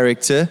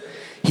character,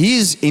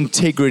 his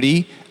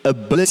integrity,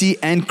 ability,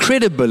 and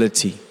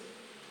credibility.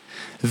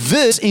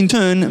 This, in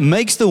turn,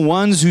 makes the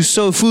ones who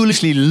so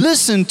foolishly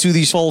listen to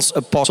these false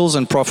apostles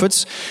and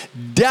prophets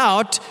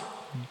doubt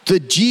the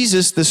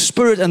Jesus, the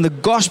Spirit, and the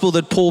gospel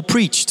that Paul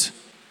preached.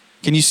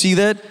 Can you see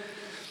that?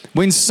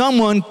 When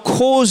someone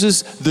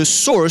causes the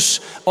source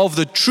of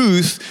the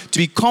truth to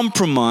be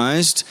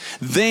compromised,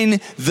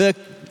 then the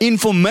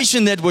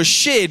information that was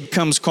shared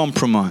becomes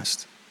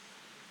compromised.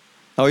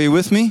 Are you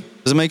with me?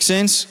 Does it make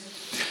sense?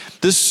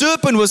 The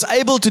serpent was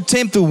able to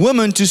tempt the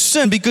woman to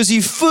sin because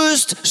he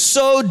first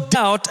sowed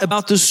doubt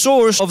about the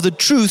source of the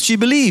truth she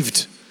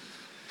believed.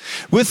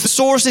 With the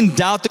source in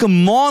doubt, the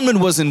commandment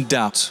was in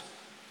doubt.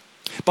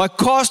 By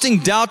casting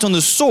doubt on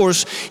the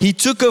source, he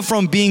took her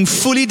from being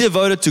fully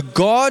devoted to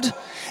God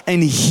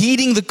and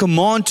heeding the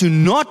command to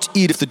not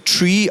eat of the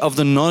tree of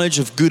the knowledge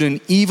of good and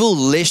evil,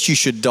 lest you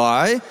should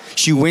die.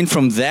 She went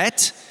from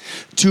that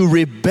to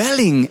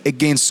rebelling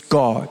against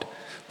God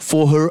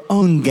for her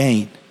own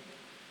gain.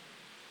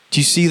 Do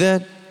you see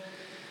that?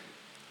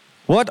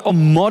 What are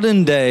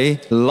modern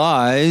day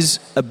lies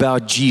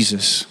about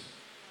Jesus?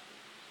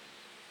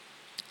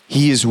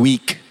 He is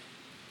weak.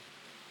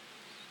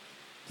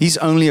 He's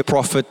only a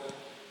prophet.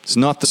 He's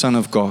not the Son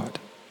of God.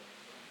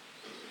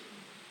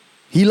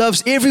 He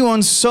loves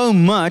everyone so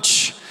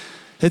much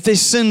that their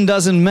sin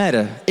doesn't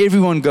matter.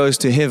 Everyone goes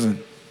to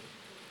heaven.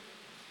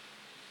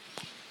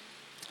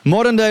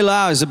 Modern day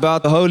lies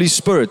about the Holy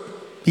Spirit.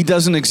 He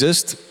doesn't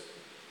exist.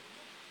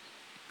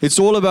 It's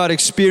all about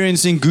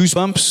experiencing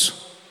goosebumps.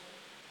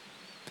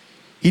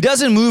 He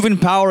doesn't move in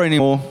power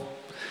anymore.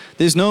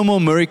 There's no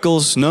more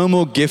miracles, no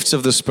more gifts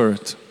of the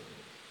Spirit.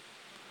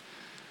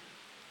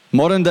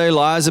 Modern day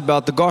lies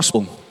about the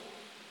gospel.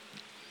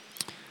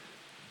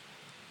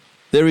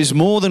 There is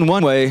more than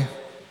one way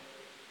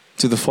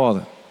to the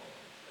Father.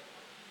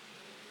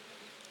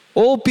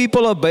 All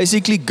people are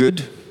basically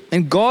good,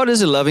 and God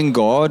is a loving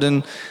God,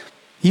 and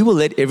He will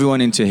let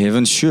everyone into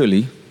heaven,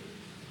 surely.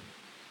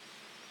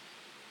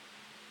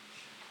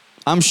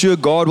 I'm sure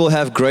God will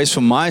have grace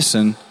for my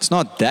sin. It's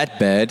not that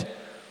bad.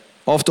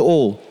 After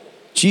all,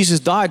 Jesus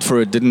died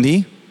for it, didn't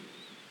He?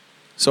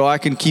 So I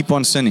can keep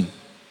on sinning.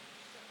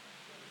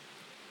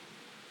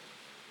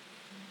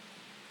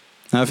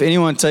 Now, if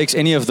anyone takes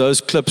any of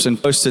those clips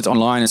and posts it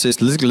online and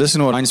says, listen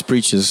to what Heinz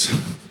preaches,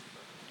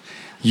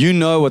 you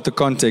know what the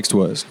context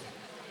was.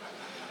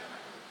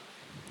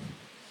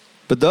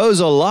 But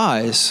those are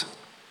lies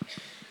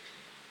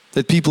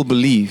that people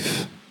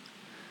believe.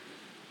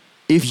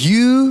 If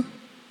you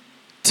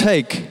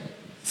take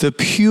the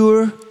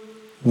pure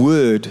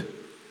word,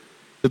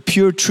 the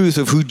pure truth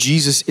of who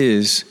Jesus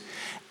is,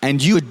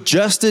 and you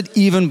adjust it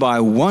even by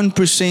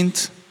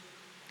 1%,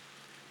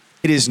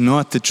 it is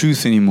not the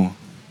truth anymore.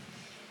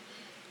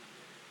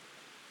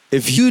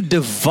 If you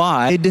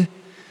divide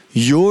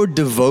your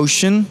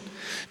devotion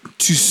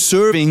to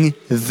serving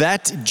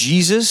that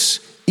Jesus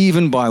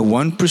even by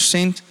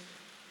 1%,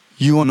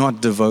 you are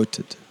not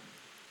devoted.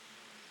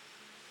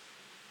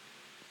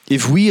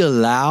 If we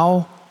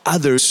allow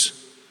others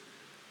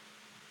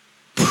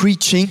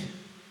preaching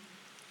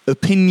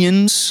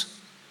opinions,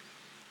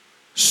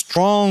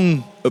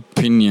 strong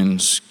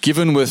opinions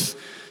given with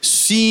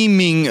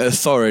seeming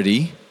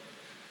authority,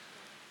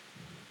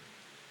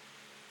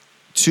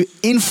 to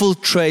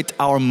infiltrate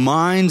our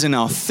minds and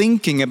our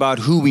thinking about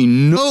who we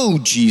know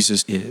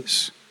Jesus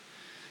is,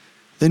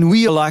 then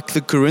we are like the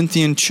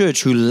Corinthian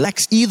church who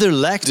lacks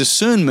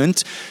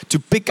discernment to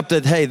pick up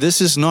that, hey,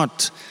 this is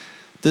not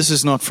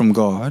from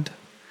God.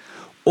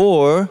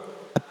 Or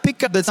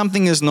pick up that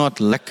something is not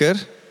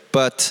lekker,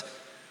 but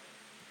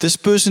this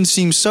person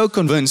seems so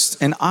convinced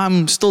and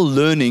I'm still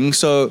learning,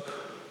 so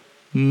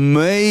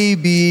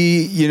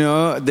maybe,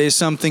 there's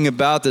something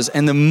about this.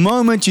 And the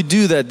moment you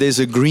do that, there's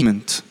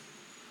agreement.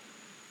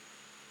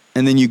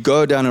 And then you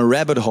go down a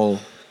rabbit hole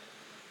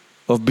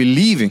of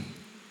believing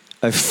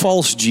a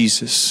false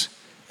Jesus,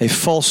 a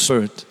false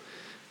spirit,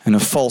 and a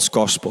false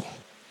gospel.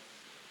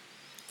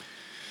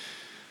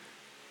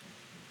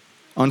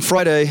 On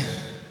Friday,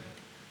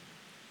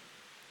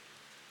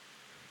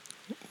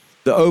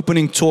 the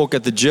opening talk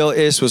at the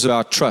JLS was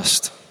about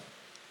trust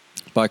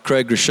by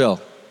Craig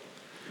Rochelle.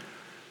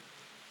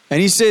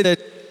 And he said that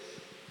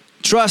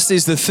trust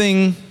is the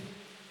thing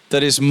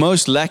that is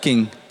most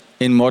lacking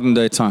in modern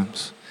day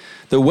times.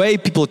 The way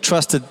people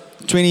trusted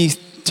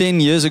 10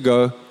 years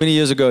ago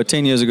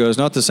is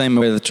not the same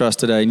way they trust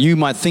today. And you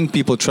might think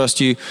people trust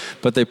you,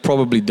 but they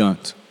probably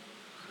don't.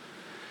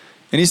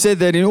 And he said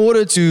that in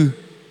order to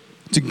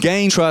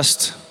gain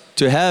trust,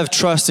 to have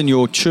trust in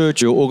your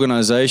church, your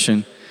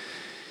organization,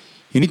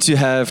 you need to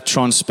have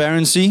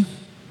transparency,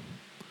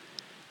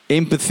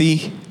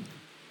 empathy,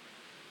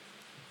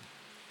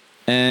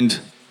 and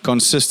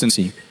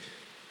consistency.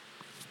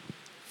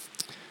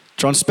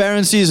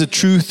 Transparency is a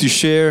truth to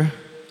share.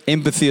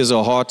 empathy is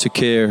a heart to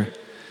care,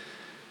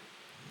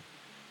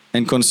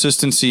 and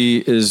consistency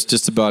is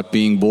just about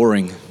being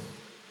boring,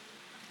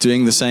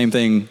 doing the same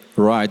thing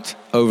right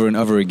over and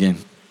over again.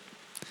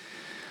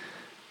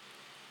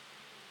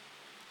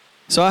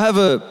 So I have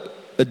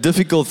a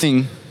difficult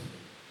thing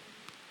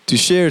to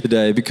share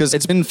today, because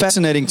it's been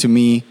fascinating to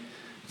me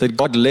that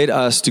God led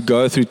us to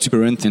go through 2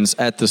 Corinthians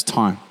at this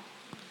time.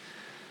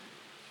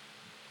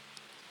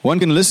 One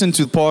can listen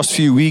to the past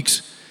few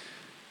weeks'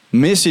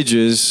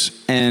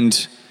 messages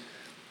and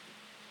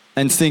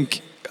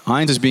think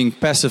Heinz is being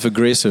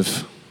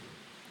passive-aggressive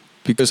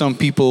because some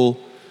people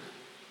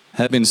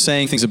have been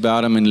saying things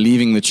about him and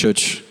leaving the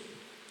church,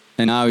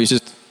 and now he's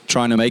just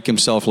trying to make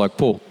himself like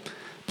Paul.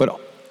 But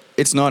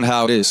it's not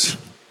how it is.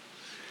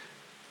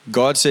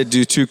 God said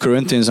do 2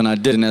 Corinthians, and I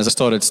did, and as I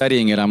started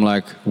studying it, I'm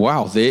like,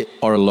 wow, there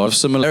are a lot of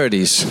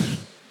similarities.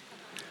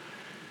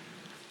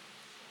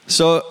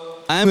 So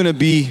I'm going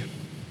to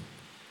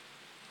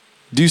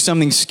do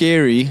something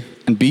scary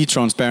and be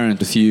transparent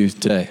with you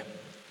today.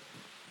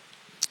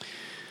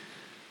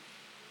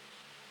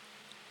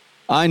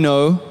 I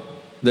know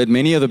that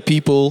many of the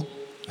people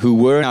who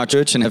were in our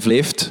church and have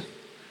left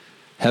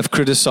have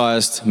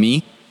criticized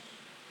me,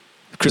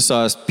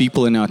 criticized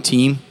people in our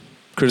team,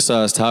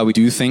 criticized how we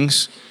do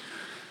things.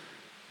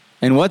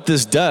 And what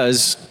this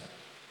does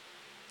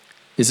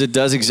is it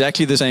does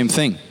exactly the same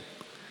thing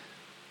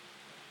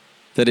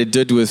that it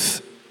did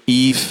with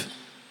Eve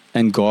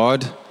and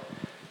God,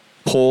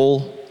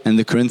 Paul and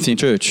the Corinthian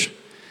church.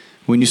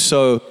 When you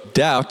sow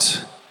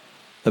doubt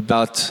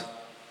about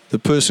the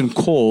person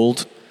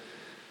called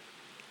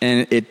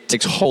and it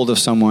takes hold of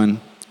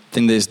someone,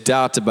 then there's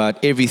doubt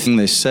about everything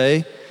they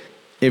say,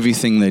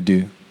 everything they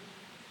do.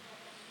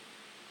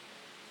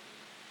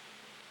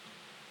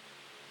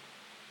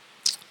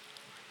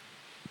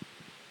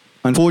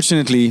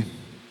 Unfortunately,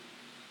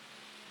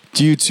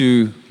 due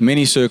to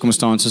many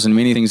circumstances and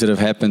many things that have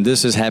happened,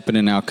 this has happened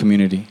in our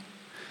community.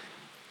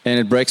 And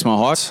it breaks my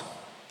heart,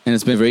 and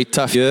it's been a very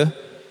tough year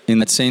in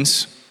that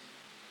sense.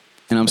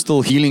 And I'm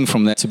still healing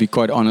from that, to be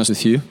quite honest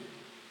with you.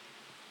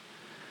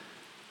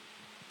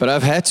 But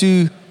I've had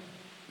to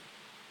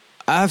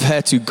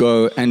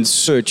go and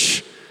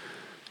search,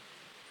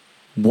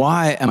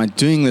 why am I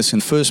doing this in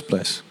the first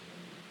place?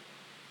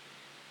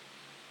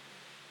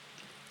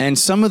 And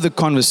some of the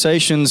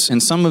conversations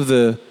and some of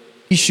the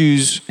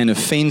issues and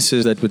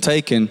offenses that were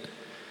taken,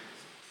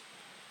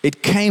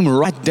 it came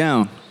right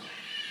down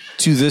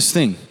to this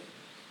thing.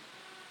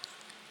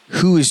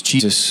 Who is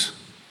Jesus?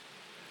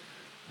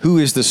 Who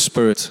is the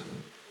Spirit?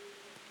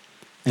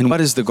 And what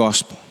is the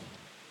gospel?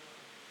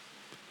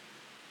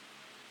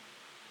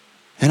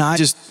 And I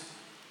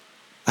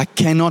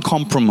cannot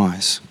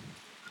compromise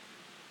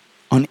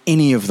on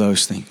any of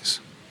those things.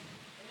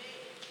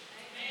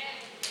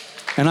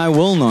 And I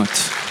will not.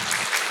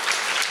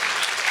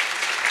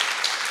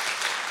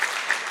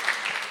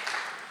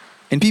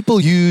 And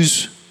people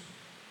use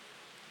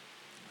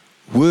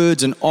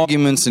words and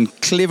arguments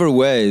and clever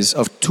ways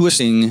of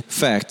twisting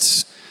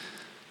facts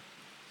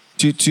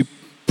to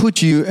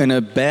put you in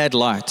a bad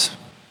light.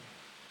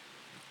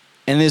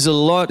 And there's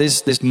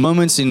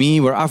moments in me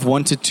where I've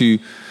wanted to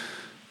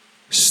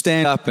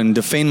stand up and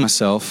defend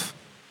myself,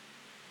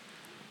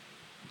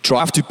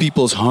 drive to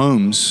people's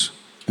homes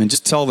and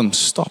just tell them,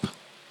 stop.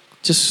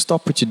 Just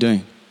stop what you're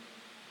doing.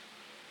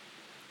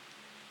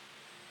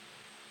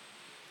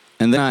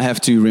 And then I have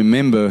to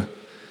remember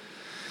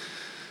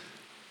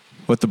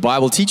what the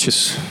Bible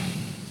teaches,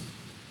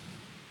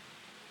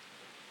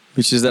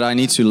 which is that I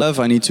need to love,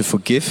 I need to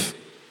forgive,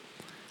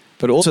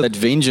 but also that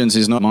vengeance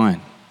is not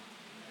mine.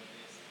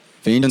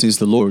 Vengeance is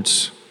the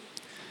Lord's.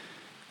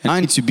 And I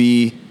need to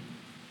be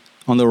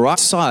on the right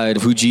side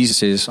of who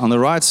Jesus is, on the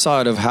right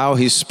side of how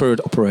His Spirit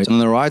operates, on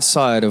the right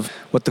side of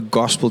what the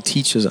gospel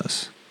teaches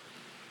us.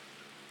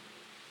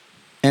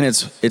 And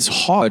it's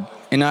hard.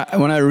 And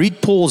when I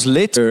read Paul's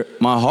letter,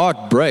 my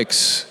heart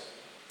breaks.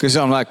 Because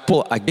I'm like,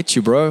 Paul, I get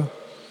you, bro.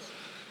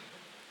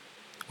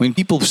 When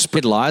people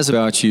spread lies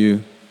about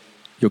you,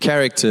 your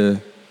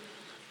character,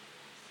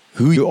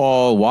 who you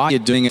are, why you're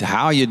doing it,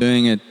 how you're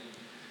doing it,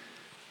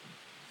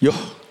 it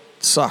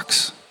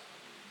sucks.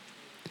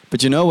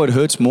 But you know what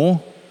hurts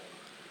more?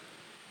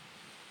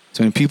 It's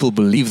when people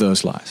believe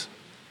those lies.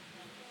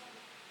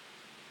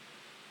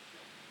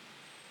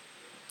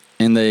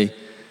 And they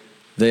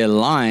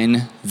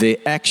align their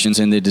actions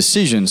and their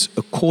decisions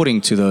according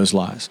to those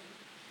lies.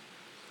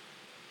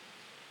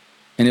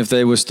 And if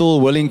they were still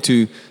willing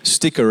to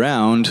stick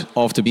around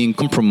after being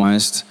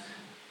compromised,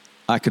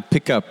 I could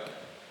pick up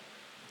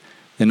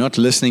they're not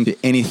listening to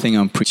anything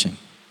I'm preaching.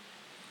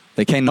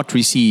 They cannot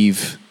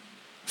receive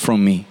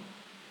from me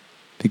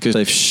because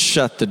they've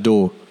shut the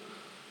door,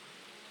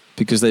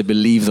 because they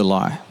believe the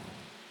lie.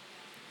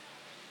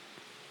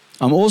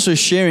 I'm also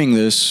sharing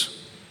this.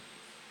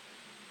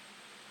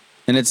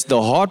 And it's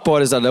the hard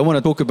part is that I don't want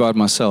to talk about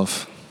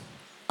myself.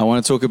 I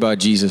want to talk about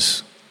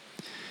Jesus.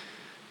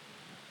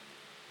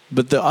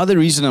 But the other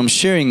reason I'm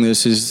sharing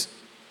this is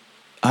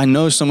I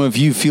know some of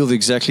you feel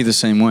exactly the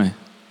same way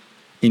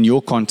in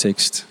your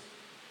context.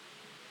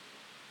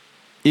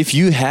 if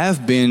you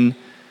have been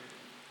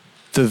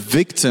the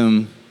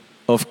victim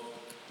of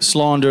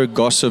slander,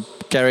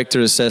 gossip,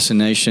 character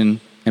assassination,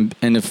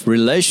 and if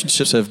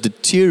relationships have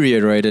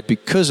deteriorated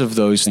because of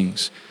those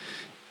things,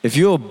 if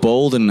you're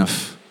bold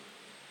enough,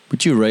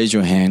 would you raise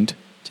your hand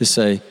to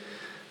say,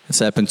 "That's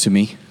happened to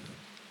me.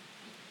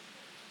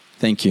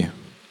 Thank you."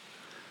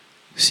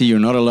 See, you're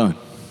not alone.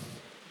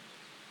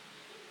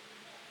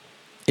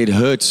 It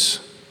hurts.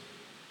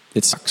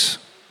 It sucks.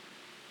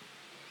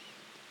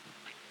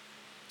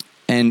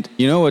 And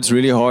you know what's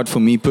really hard for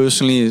me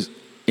personally is,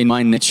 in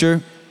my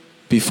nature,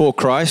 before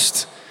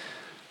Christ,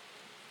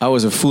 I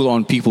was a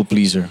full-on people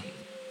pleaser.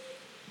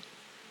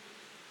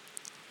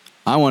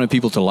 I wanted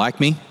people to like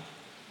me.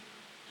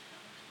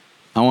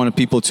 I wanted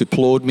people to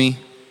applaud me.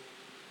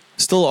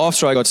 Still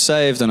after I got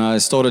saved and I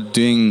started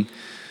doing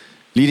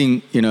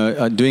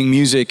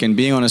music and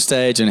being on a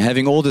stage and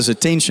having all this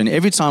attention,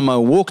 every time I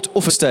walked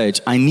off a stage,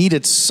 I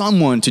needed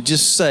someone to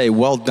just say,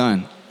 "Well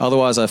done."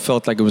 Otherwise, I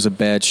felt like it was a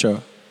bad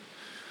show.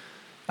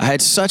 I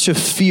had such a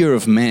fear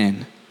of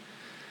man.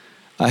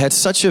 I had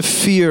such a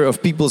fear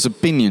of people's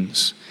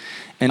opinions.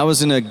 And I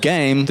was in a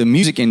game, the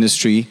music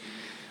industry,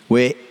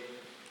 where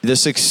the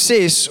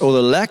success or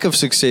the lack of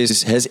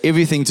success has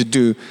everything to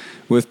do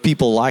with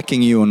people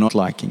liking you or not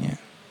liking you.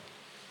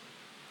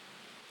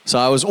 So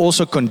I was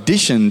also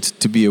conditioned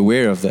to be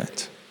aware of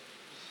that.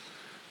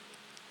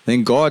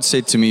 Then God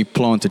said to me,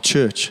 "Plant a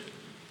church."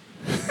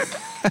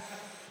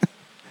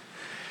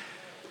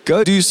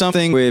 Go do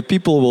something where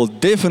people will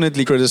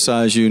definitely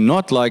criticize you,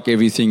 not like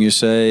everything you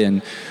say.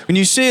 And when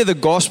you share the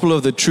gospel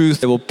of the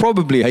truth, they will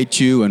probably hate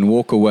you and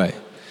walk away.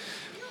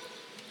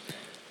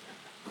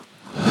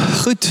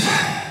 Goed.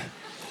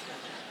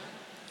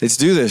 Let's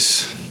do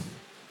this.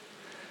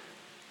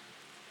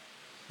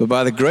 But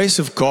by the grace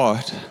of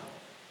God,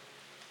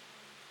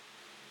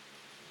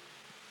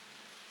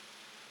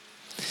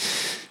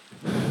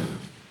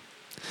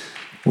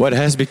 what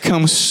has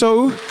become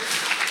so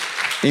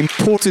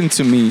important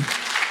to me,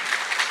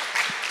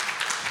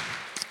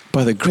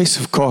 by the grace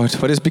of God,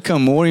 what has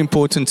become more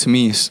important to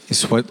me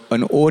is what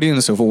an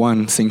audience of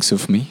one thinks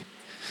of me.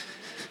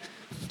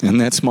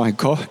 And that's my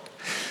God.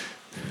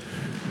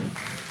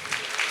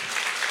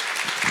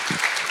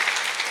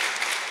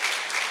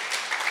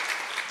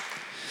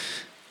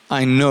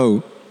 I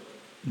know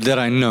that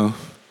I know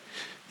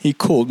He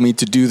called me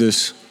to do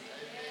this.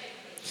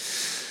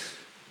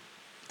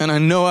 And I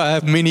know I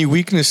have many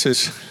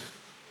weaknesses.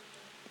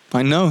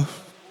 I know.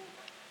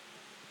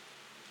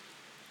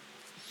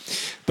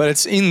 But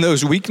it's in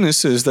those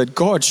weaknesses that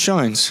God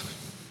shines.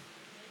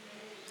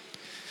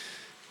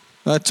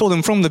 I told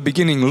Him from the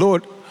beginning,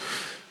 "Lord,"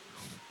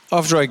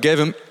 after I gave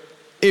Him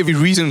every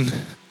reason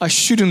I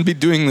shouldn't be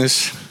doing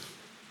this,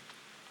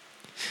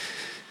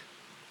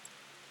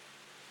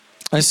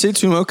 I said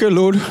to Him, "Okay,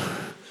 Lord,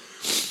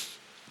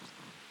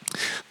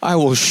 I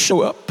will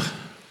show up.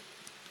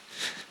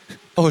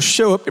 I will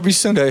show up every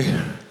Sunday,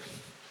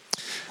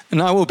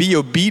 and I will be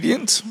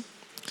obedient.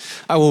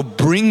 I will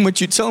bring what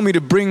you tell me to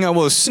bring. I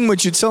will sing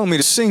what you tell me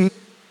to sing.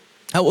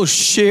 I will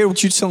share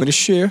what you tell me to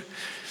share.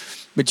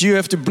 But you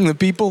have to bring the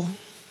people."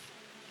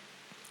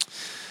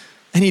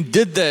 And He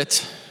did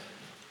that.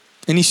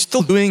 And He's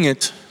still doing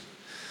it.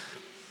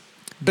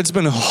 But it's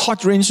been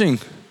heart-wrenching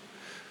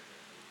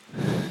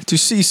to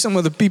see some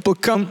of the people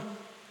come,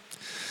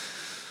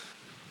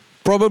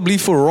 probably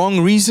for wrong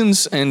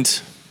reasons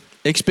and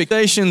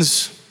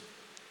expectations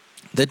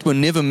that were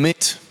never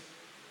met,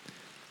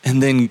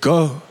 and then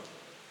go.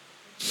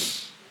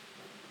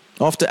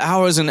 After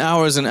hours and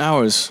hours and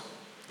hours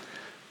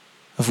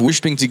of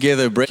worshiping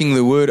together, breaking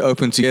the word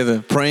open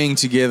together, praying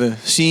together,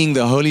 seeing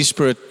the Holy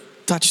Spirit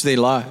touch their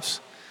lives.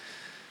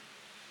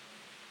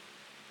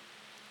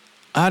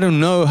 I don't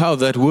know how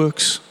that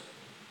works.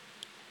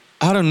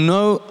 I don't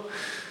know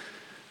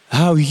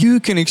how you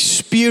can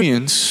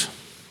experience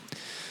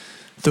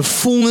the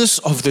fullness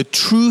of the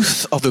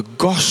truth of the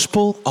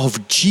gospel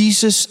of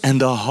Jesus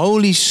and the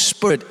Holy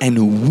Spirit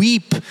and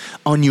weep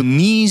on your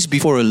knees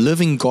before a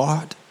living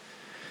God,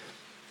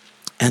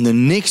 and the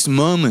next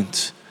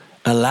moment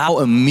allow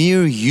a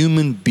mere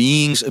human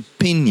being's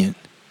opinion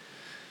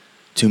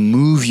to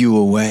move you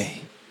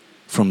away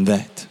from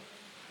that.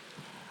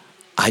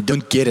 I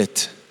don't get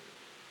it.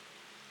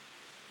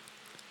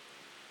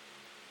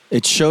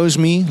 It shows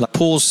me, like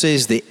Paul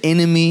says, the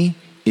enemy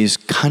is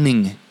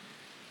cunning.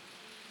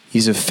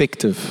 He's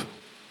effective.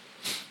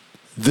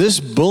 This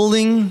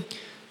building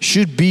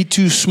should be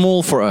too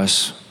small for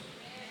us.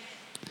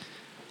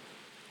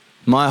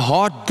 My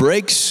heart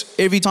breaks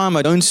every time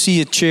I don't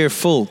see a chair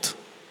filled.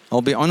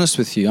 I'll be honest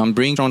with you. I'm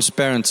being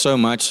transparent so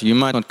much. You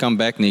might not come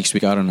back next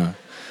week. I don't know.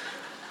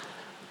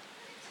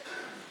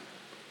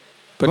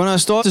 But when I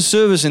start the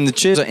service and the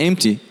chairs are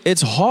empty,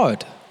 it's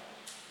hard.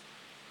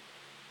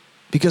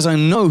 Because I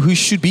know who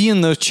should be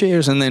in those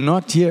chairs and they're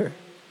not here.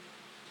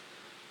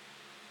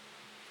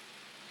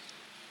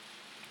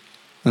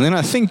 And then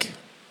I think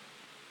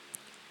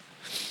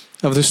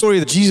of the story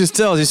that Jesus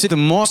tells. He said the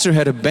master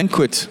had a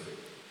banquet.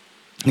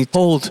 And he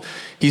told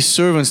his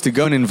servants to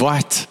go and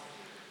invite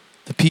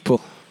the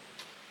people.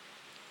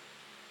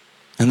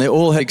 And they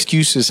all had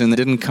excuses and they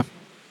didn't come.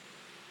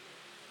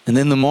 And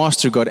then the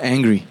master got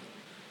angry.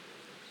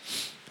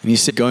 And he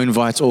said, go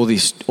invite all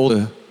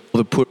the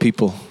poor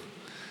people.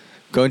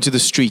 Go into the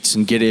streets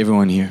and get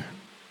everyone here.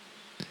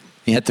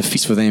 He had the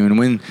feast for them. And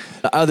when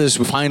the others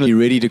were finally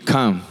ready to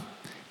come,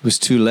 it was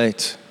too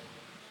late.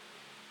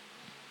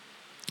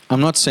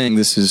 I'm not saying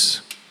this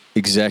is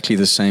exactly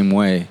the same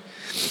way.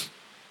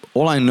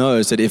 All I know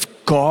is that if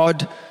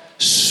God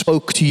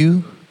spoke to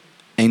you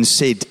and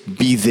said,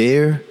 be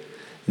there,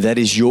 that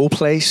is your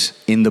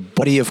place in the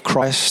body of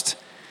Christ,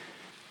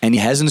 and He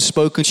hasn't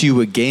spoken to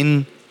you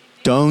again,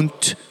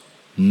 don't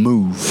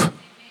move.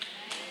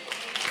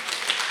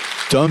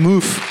 Don't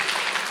move.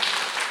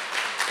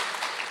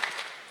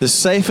 The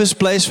safest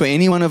place for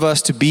any one of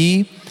us to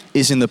be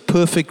is in the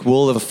perfect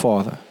will of the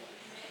Father.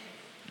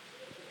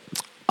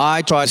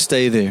 I try to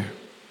stay there.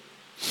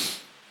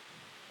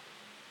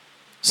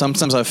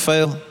 Sometimes I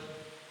fail,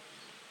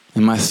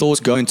 and my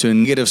thoughts go into a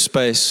negative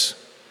space.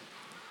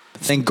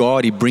 But thank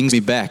God He brings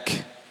me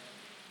back.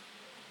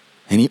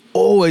 And He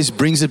always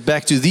brings it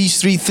back to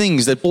these three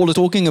things that Paul is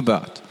talking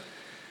about.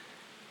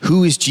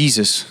 Who is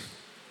Jesus?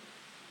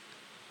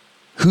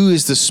 Who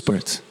is the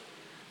Spirit?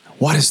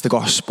 What is the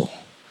gospel?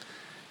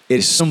 It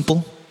is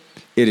simple.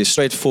 It is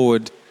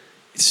straightforward.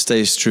 It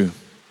stays true.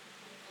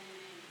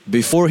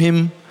 Before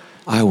Him,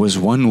 I was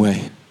one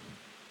way.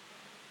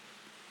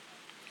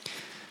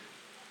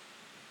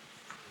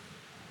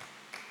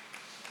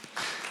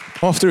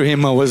 After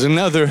Him, I was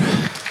another.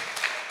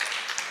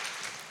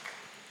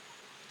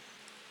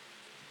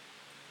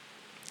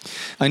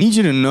 I need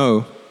you to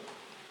know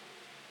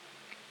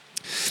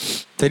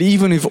that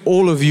even if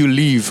all of you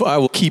leave, I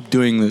will keep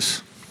doing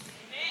this.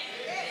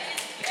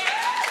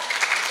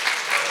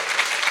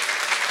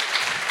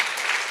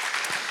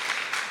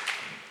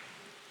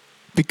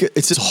 Because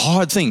it's a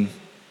hard thing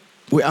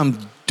where I'm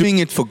doing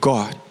it for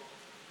God.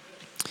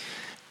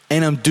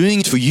 And I'm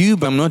doing it for you,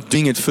 but I'm not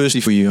doing it firstly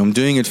for you. I'm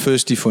doing it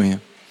firstly for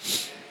Him.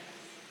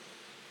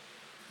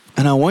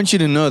 And I want you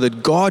to know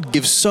that God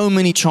gives so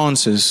many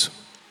chances.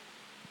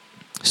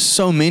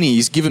 So many.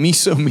 He's given me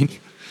so many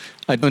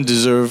I don't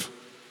deserve.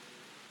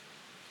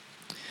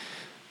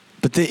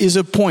 But there is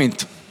a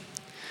point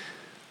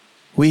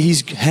where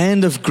His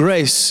hand of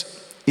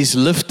grace is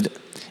lifted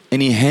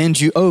and He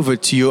hands you over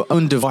to your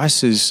own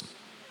devices.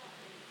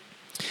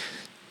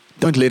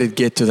 Don't let it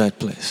get to that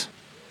place.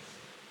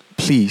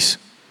 Please.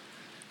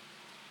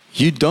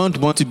 You don't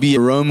want to be a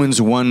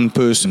Romans 1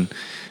 person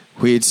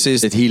where it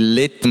says that He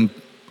let them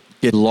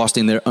get lost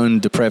in their own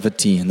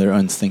depravity and their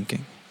own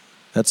thinking.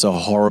 That's a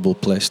horrible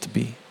place to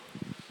be.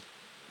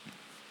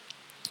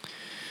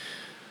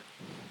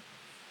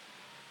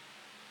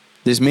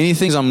 There's many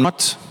things I'm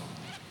not.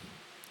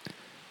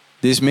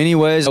 There's many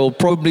ways I will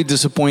probably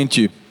disappoint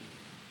you.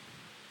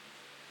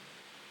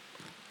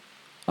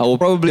 I will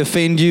probably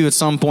offend you at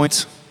some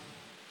point.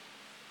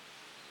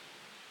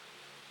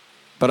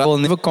 But I will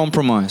never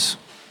compromise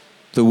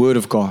the Word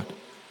of God.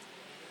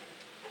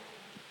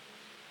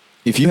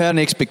 If you had an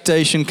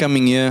expectation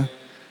coming here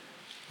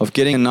of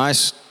getting a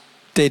nice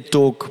TED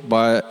talk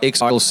by an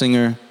ex-idol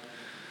singer,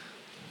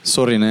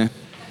 sorry, ne?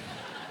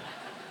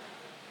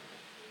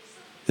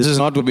 This is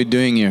not what we're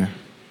doing here.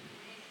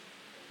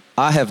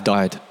 I have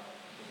died.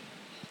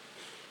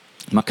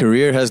 My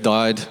career has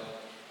died.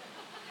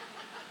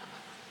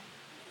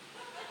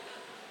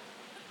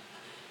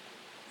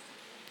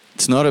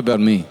 It's not about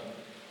me.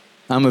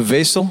 I'm a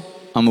vessel.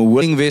 I'm a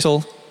willing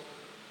vessel.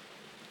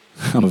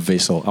 I'm a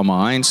vessel. I'm a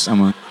Heinz.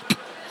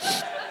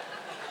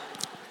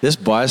 Dis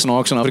baie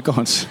snaaks in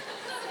Afrikaans.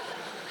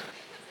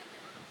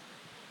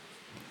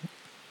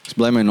 Ek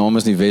bly my naam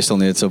is nie Wessel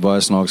nie, dit sou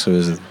baie snaaks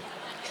gewees het.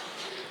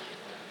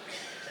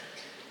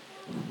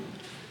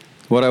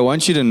 What I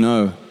want you to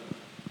know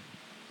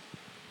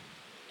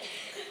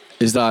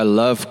is that I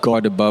love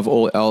God above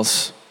all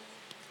else.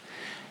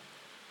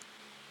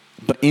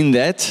 But in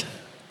that,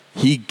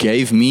 He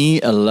gave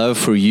me a love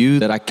for you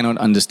that I cannot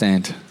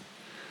understand.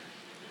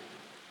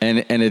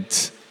 And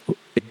it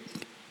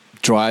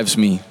drives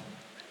me.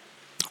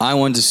 I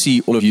want to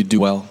see all of you do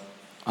well.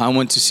 I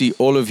want to see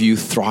all of you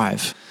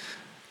thrive.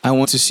 I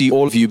want to see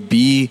all of you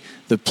be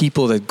the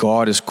people that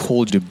God has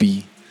called you to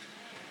be.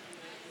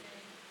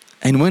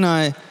 And when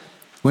I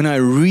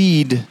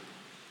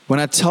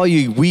tell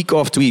you week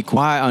after week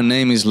why our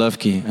name is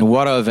LoveKey and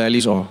what our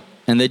values are,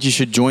 and that you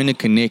should join and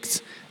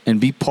connect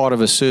and be part of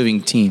a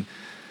serving team,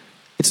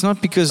 it's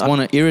not because I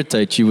want to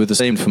irritate you with the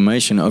same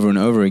information over and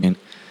over again.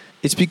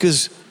 It's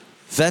because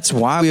that's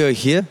why we are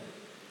here.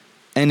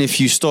 And if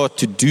you start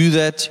to do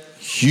that,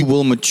 you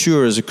will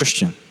mature as a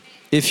Christian.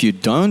 If you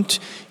don't,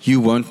 you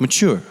won't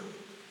mature.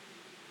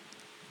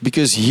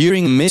 Because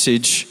hearing a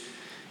message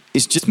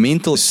is just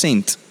mental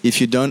assent if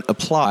you don't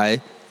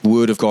apply the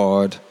Word of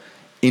God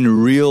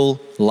in real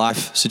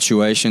life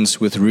situations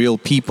with real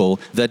people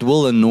that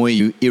will annoy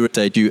you,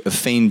 irritate you,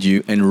 offend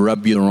you, and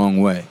rub you the wrong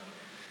way.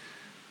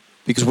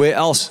 Because where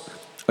else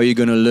are you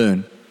going to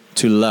learn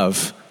to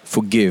love,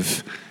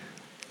 forgive,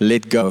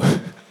 let go,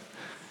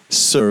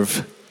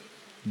 serve,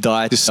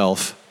 die to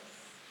self,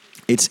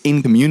 It's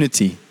in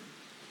community.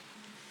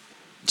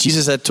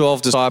 Jesus had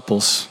 12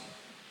 disciples.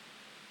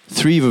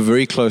 3 were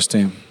very close to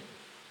him.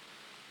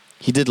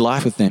 He did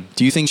life with them.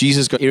 Do you think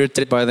Jesus got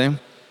irritated by them?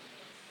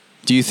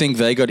 Do you think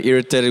they got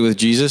irritated with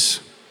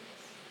Jesus?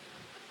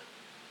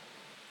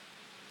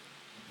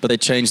 But they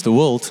changed the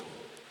world.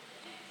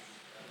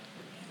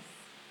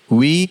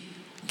 We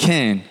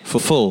can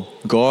fulfill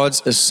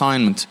God's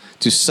assignment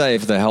to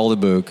save the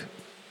Helderberg.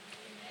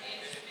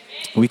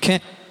 We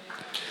can.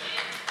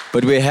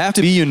 But we have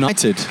to be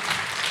united.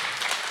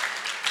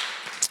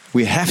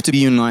 We have to be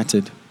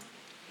united.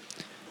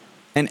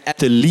 And at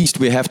the least,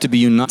 we have to be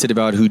united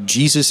about who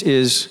Jesus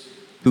is,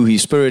 who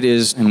His Spirit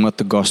is, and what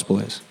the gospel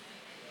is.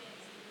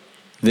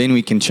 Then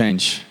we can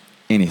change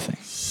anything.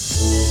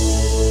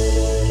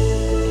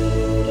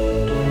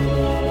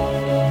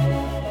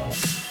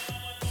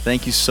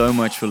 Thank you so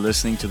much for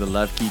listening to the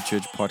LoveKey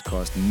Church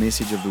podcast,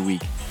 Message of the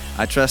Week.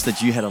 I trust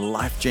that you had a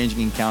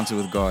life-changing encounter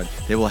with God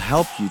that will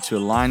help you to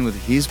align with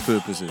His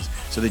purposes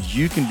so that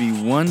you can be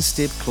one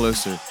step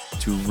closer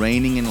to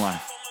reigning in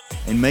life.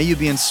 And may you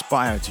be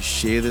inspired to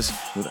share this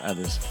with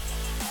others.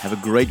 Have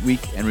a great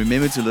week, and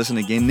remember to listen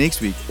again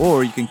next week,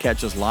 or you can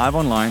catch us live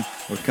online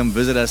or come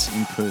visit us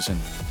in person.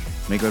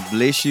 May God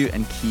bless you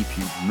and keep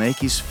you, make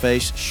His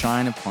face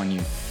shine upon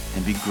you,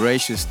 and be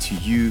gracious to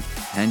you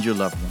and your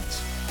loved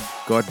ones.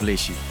 God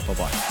bless you.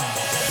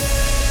 Bye-bye.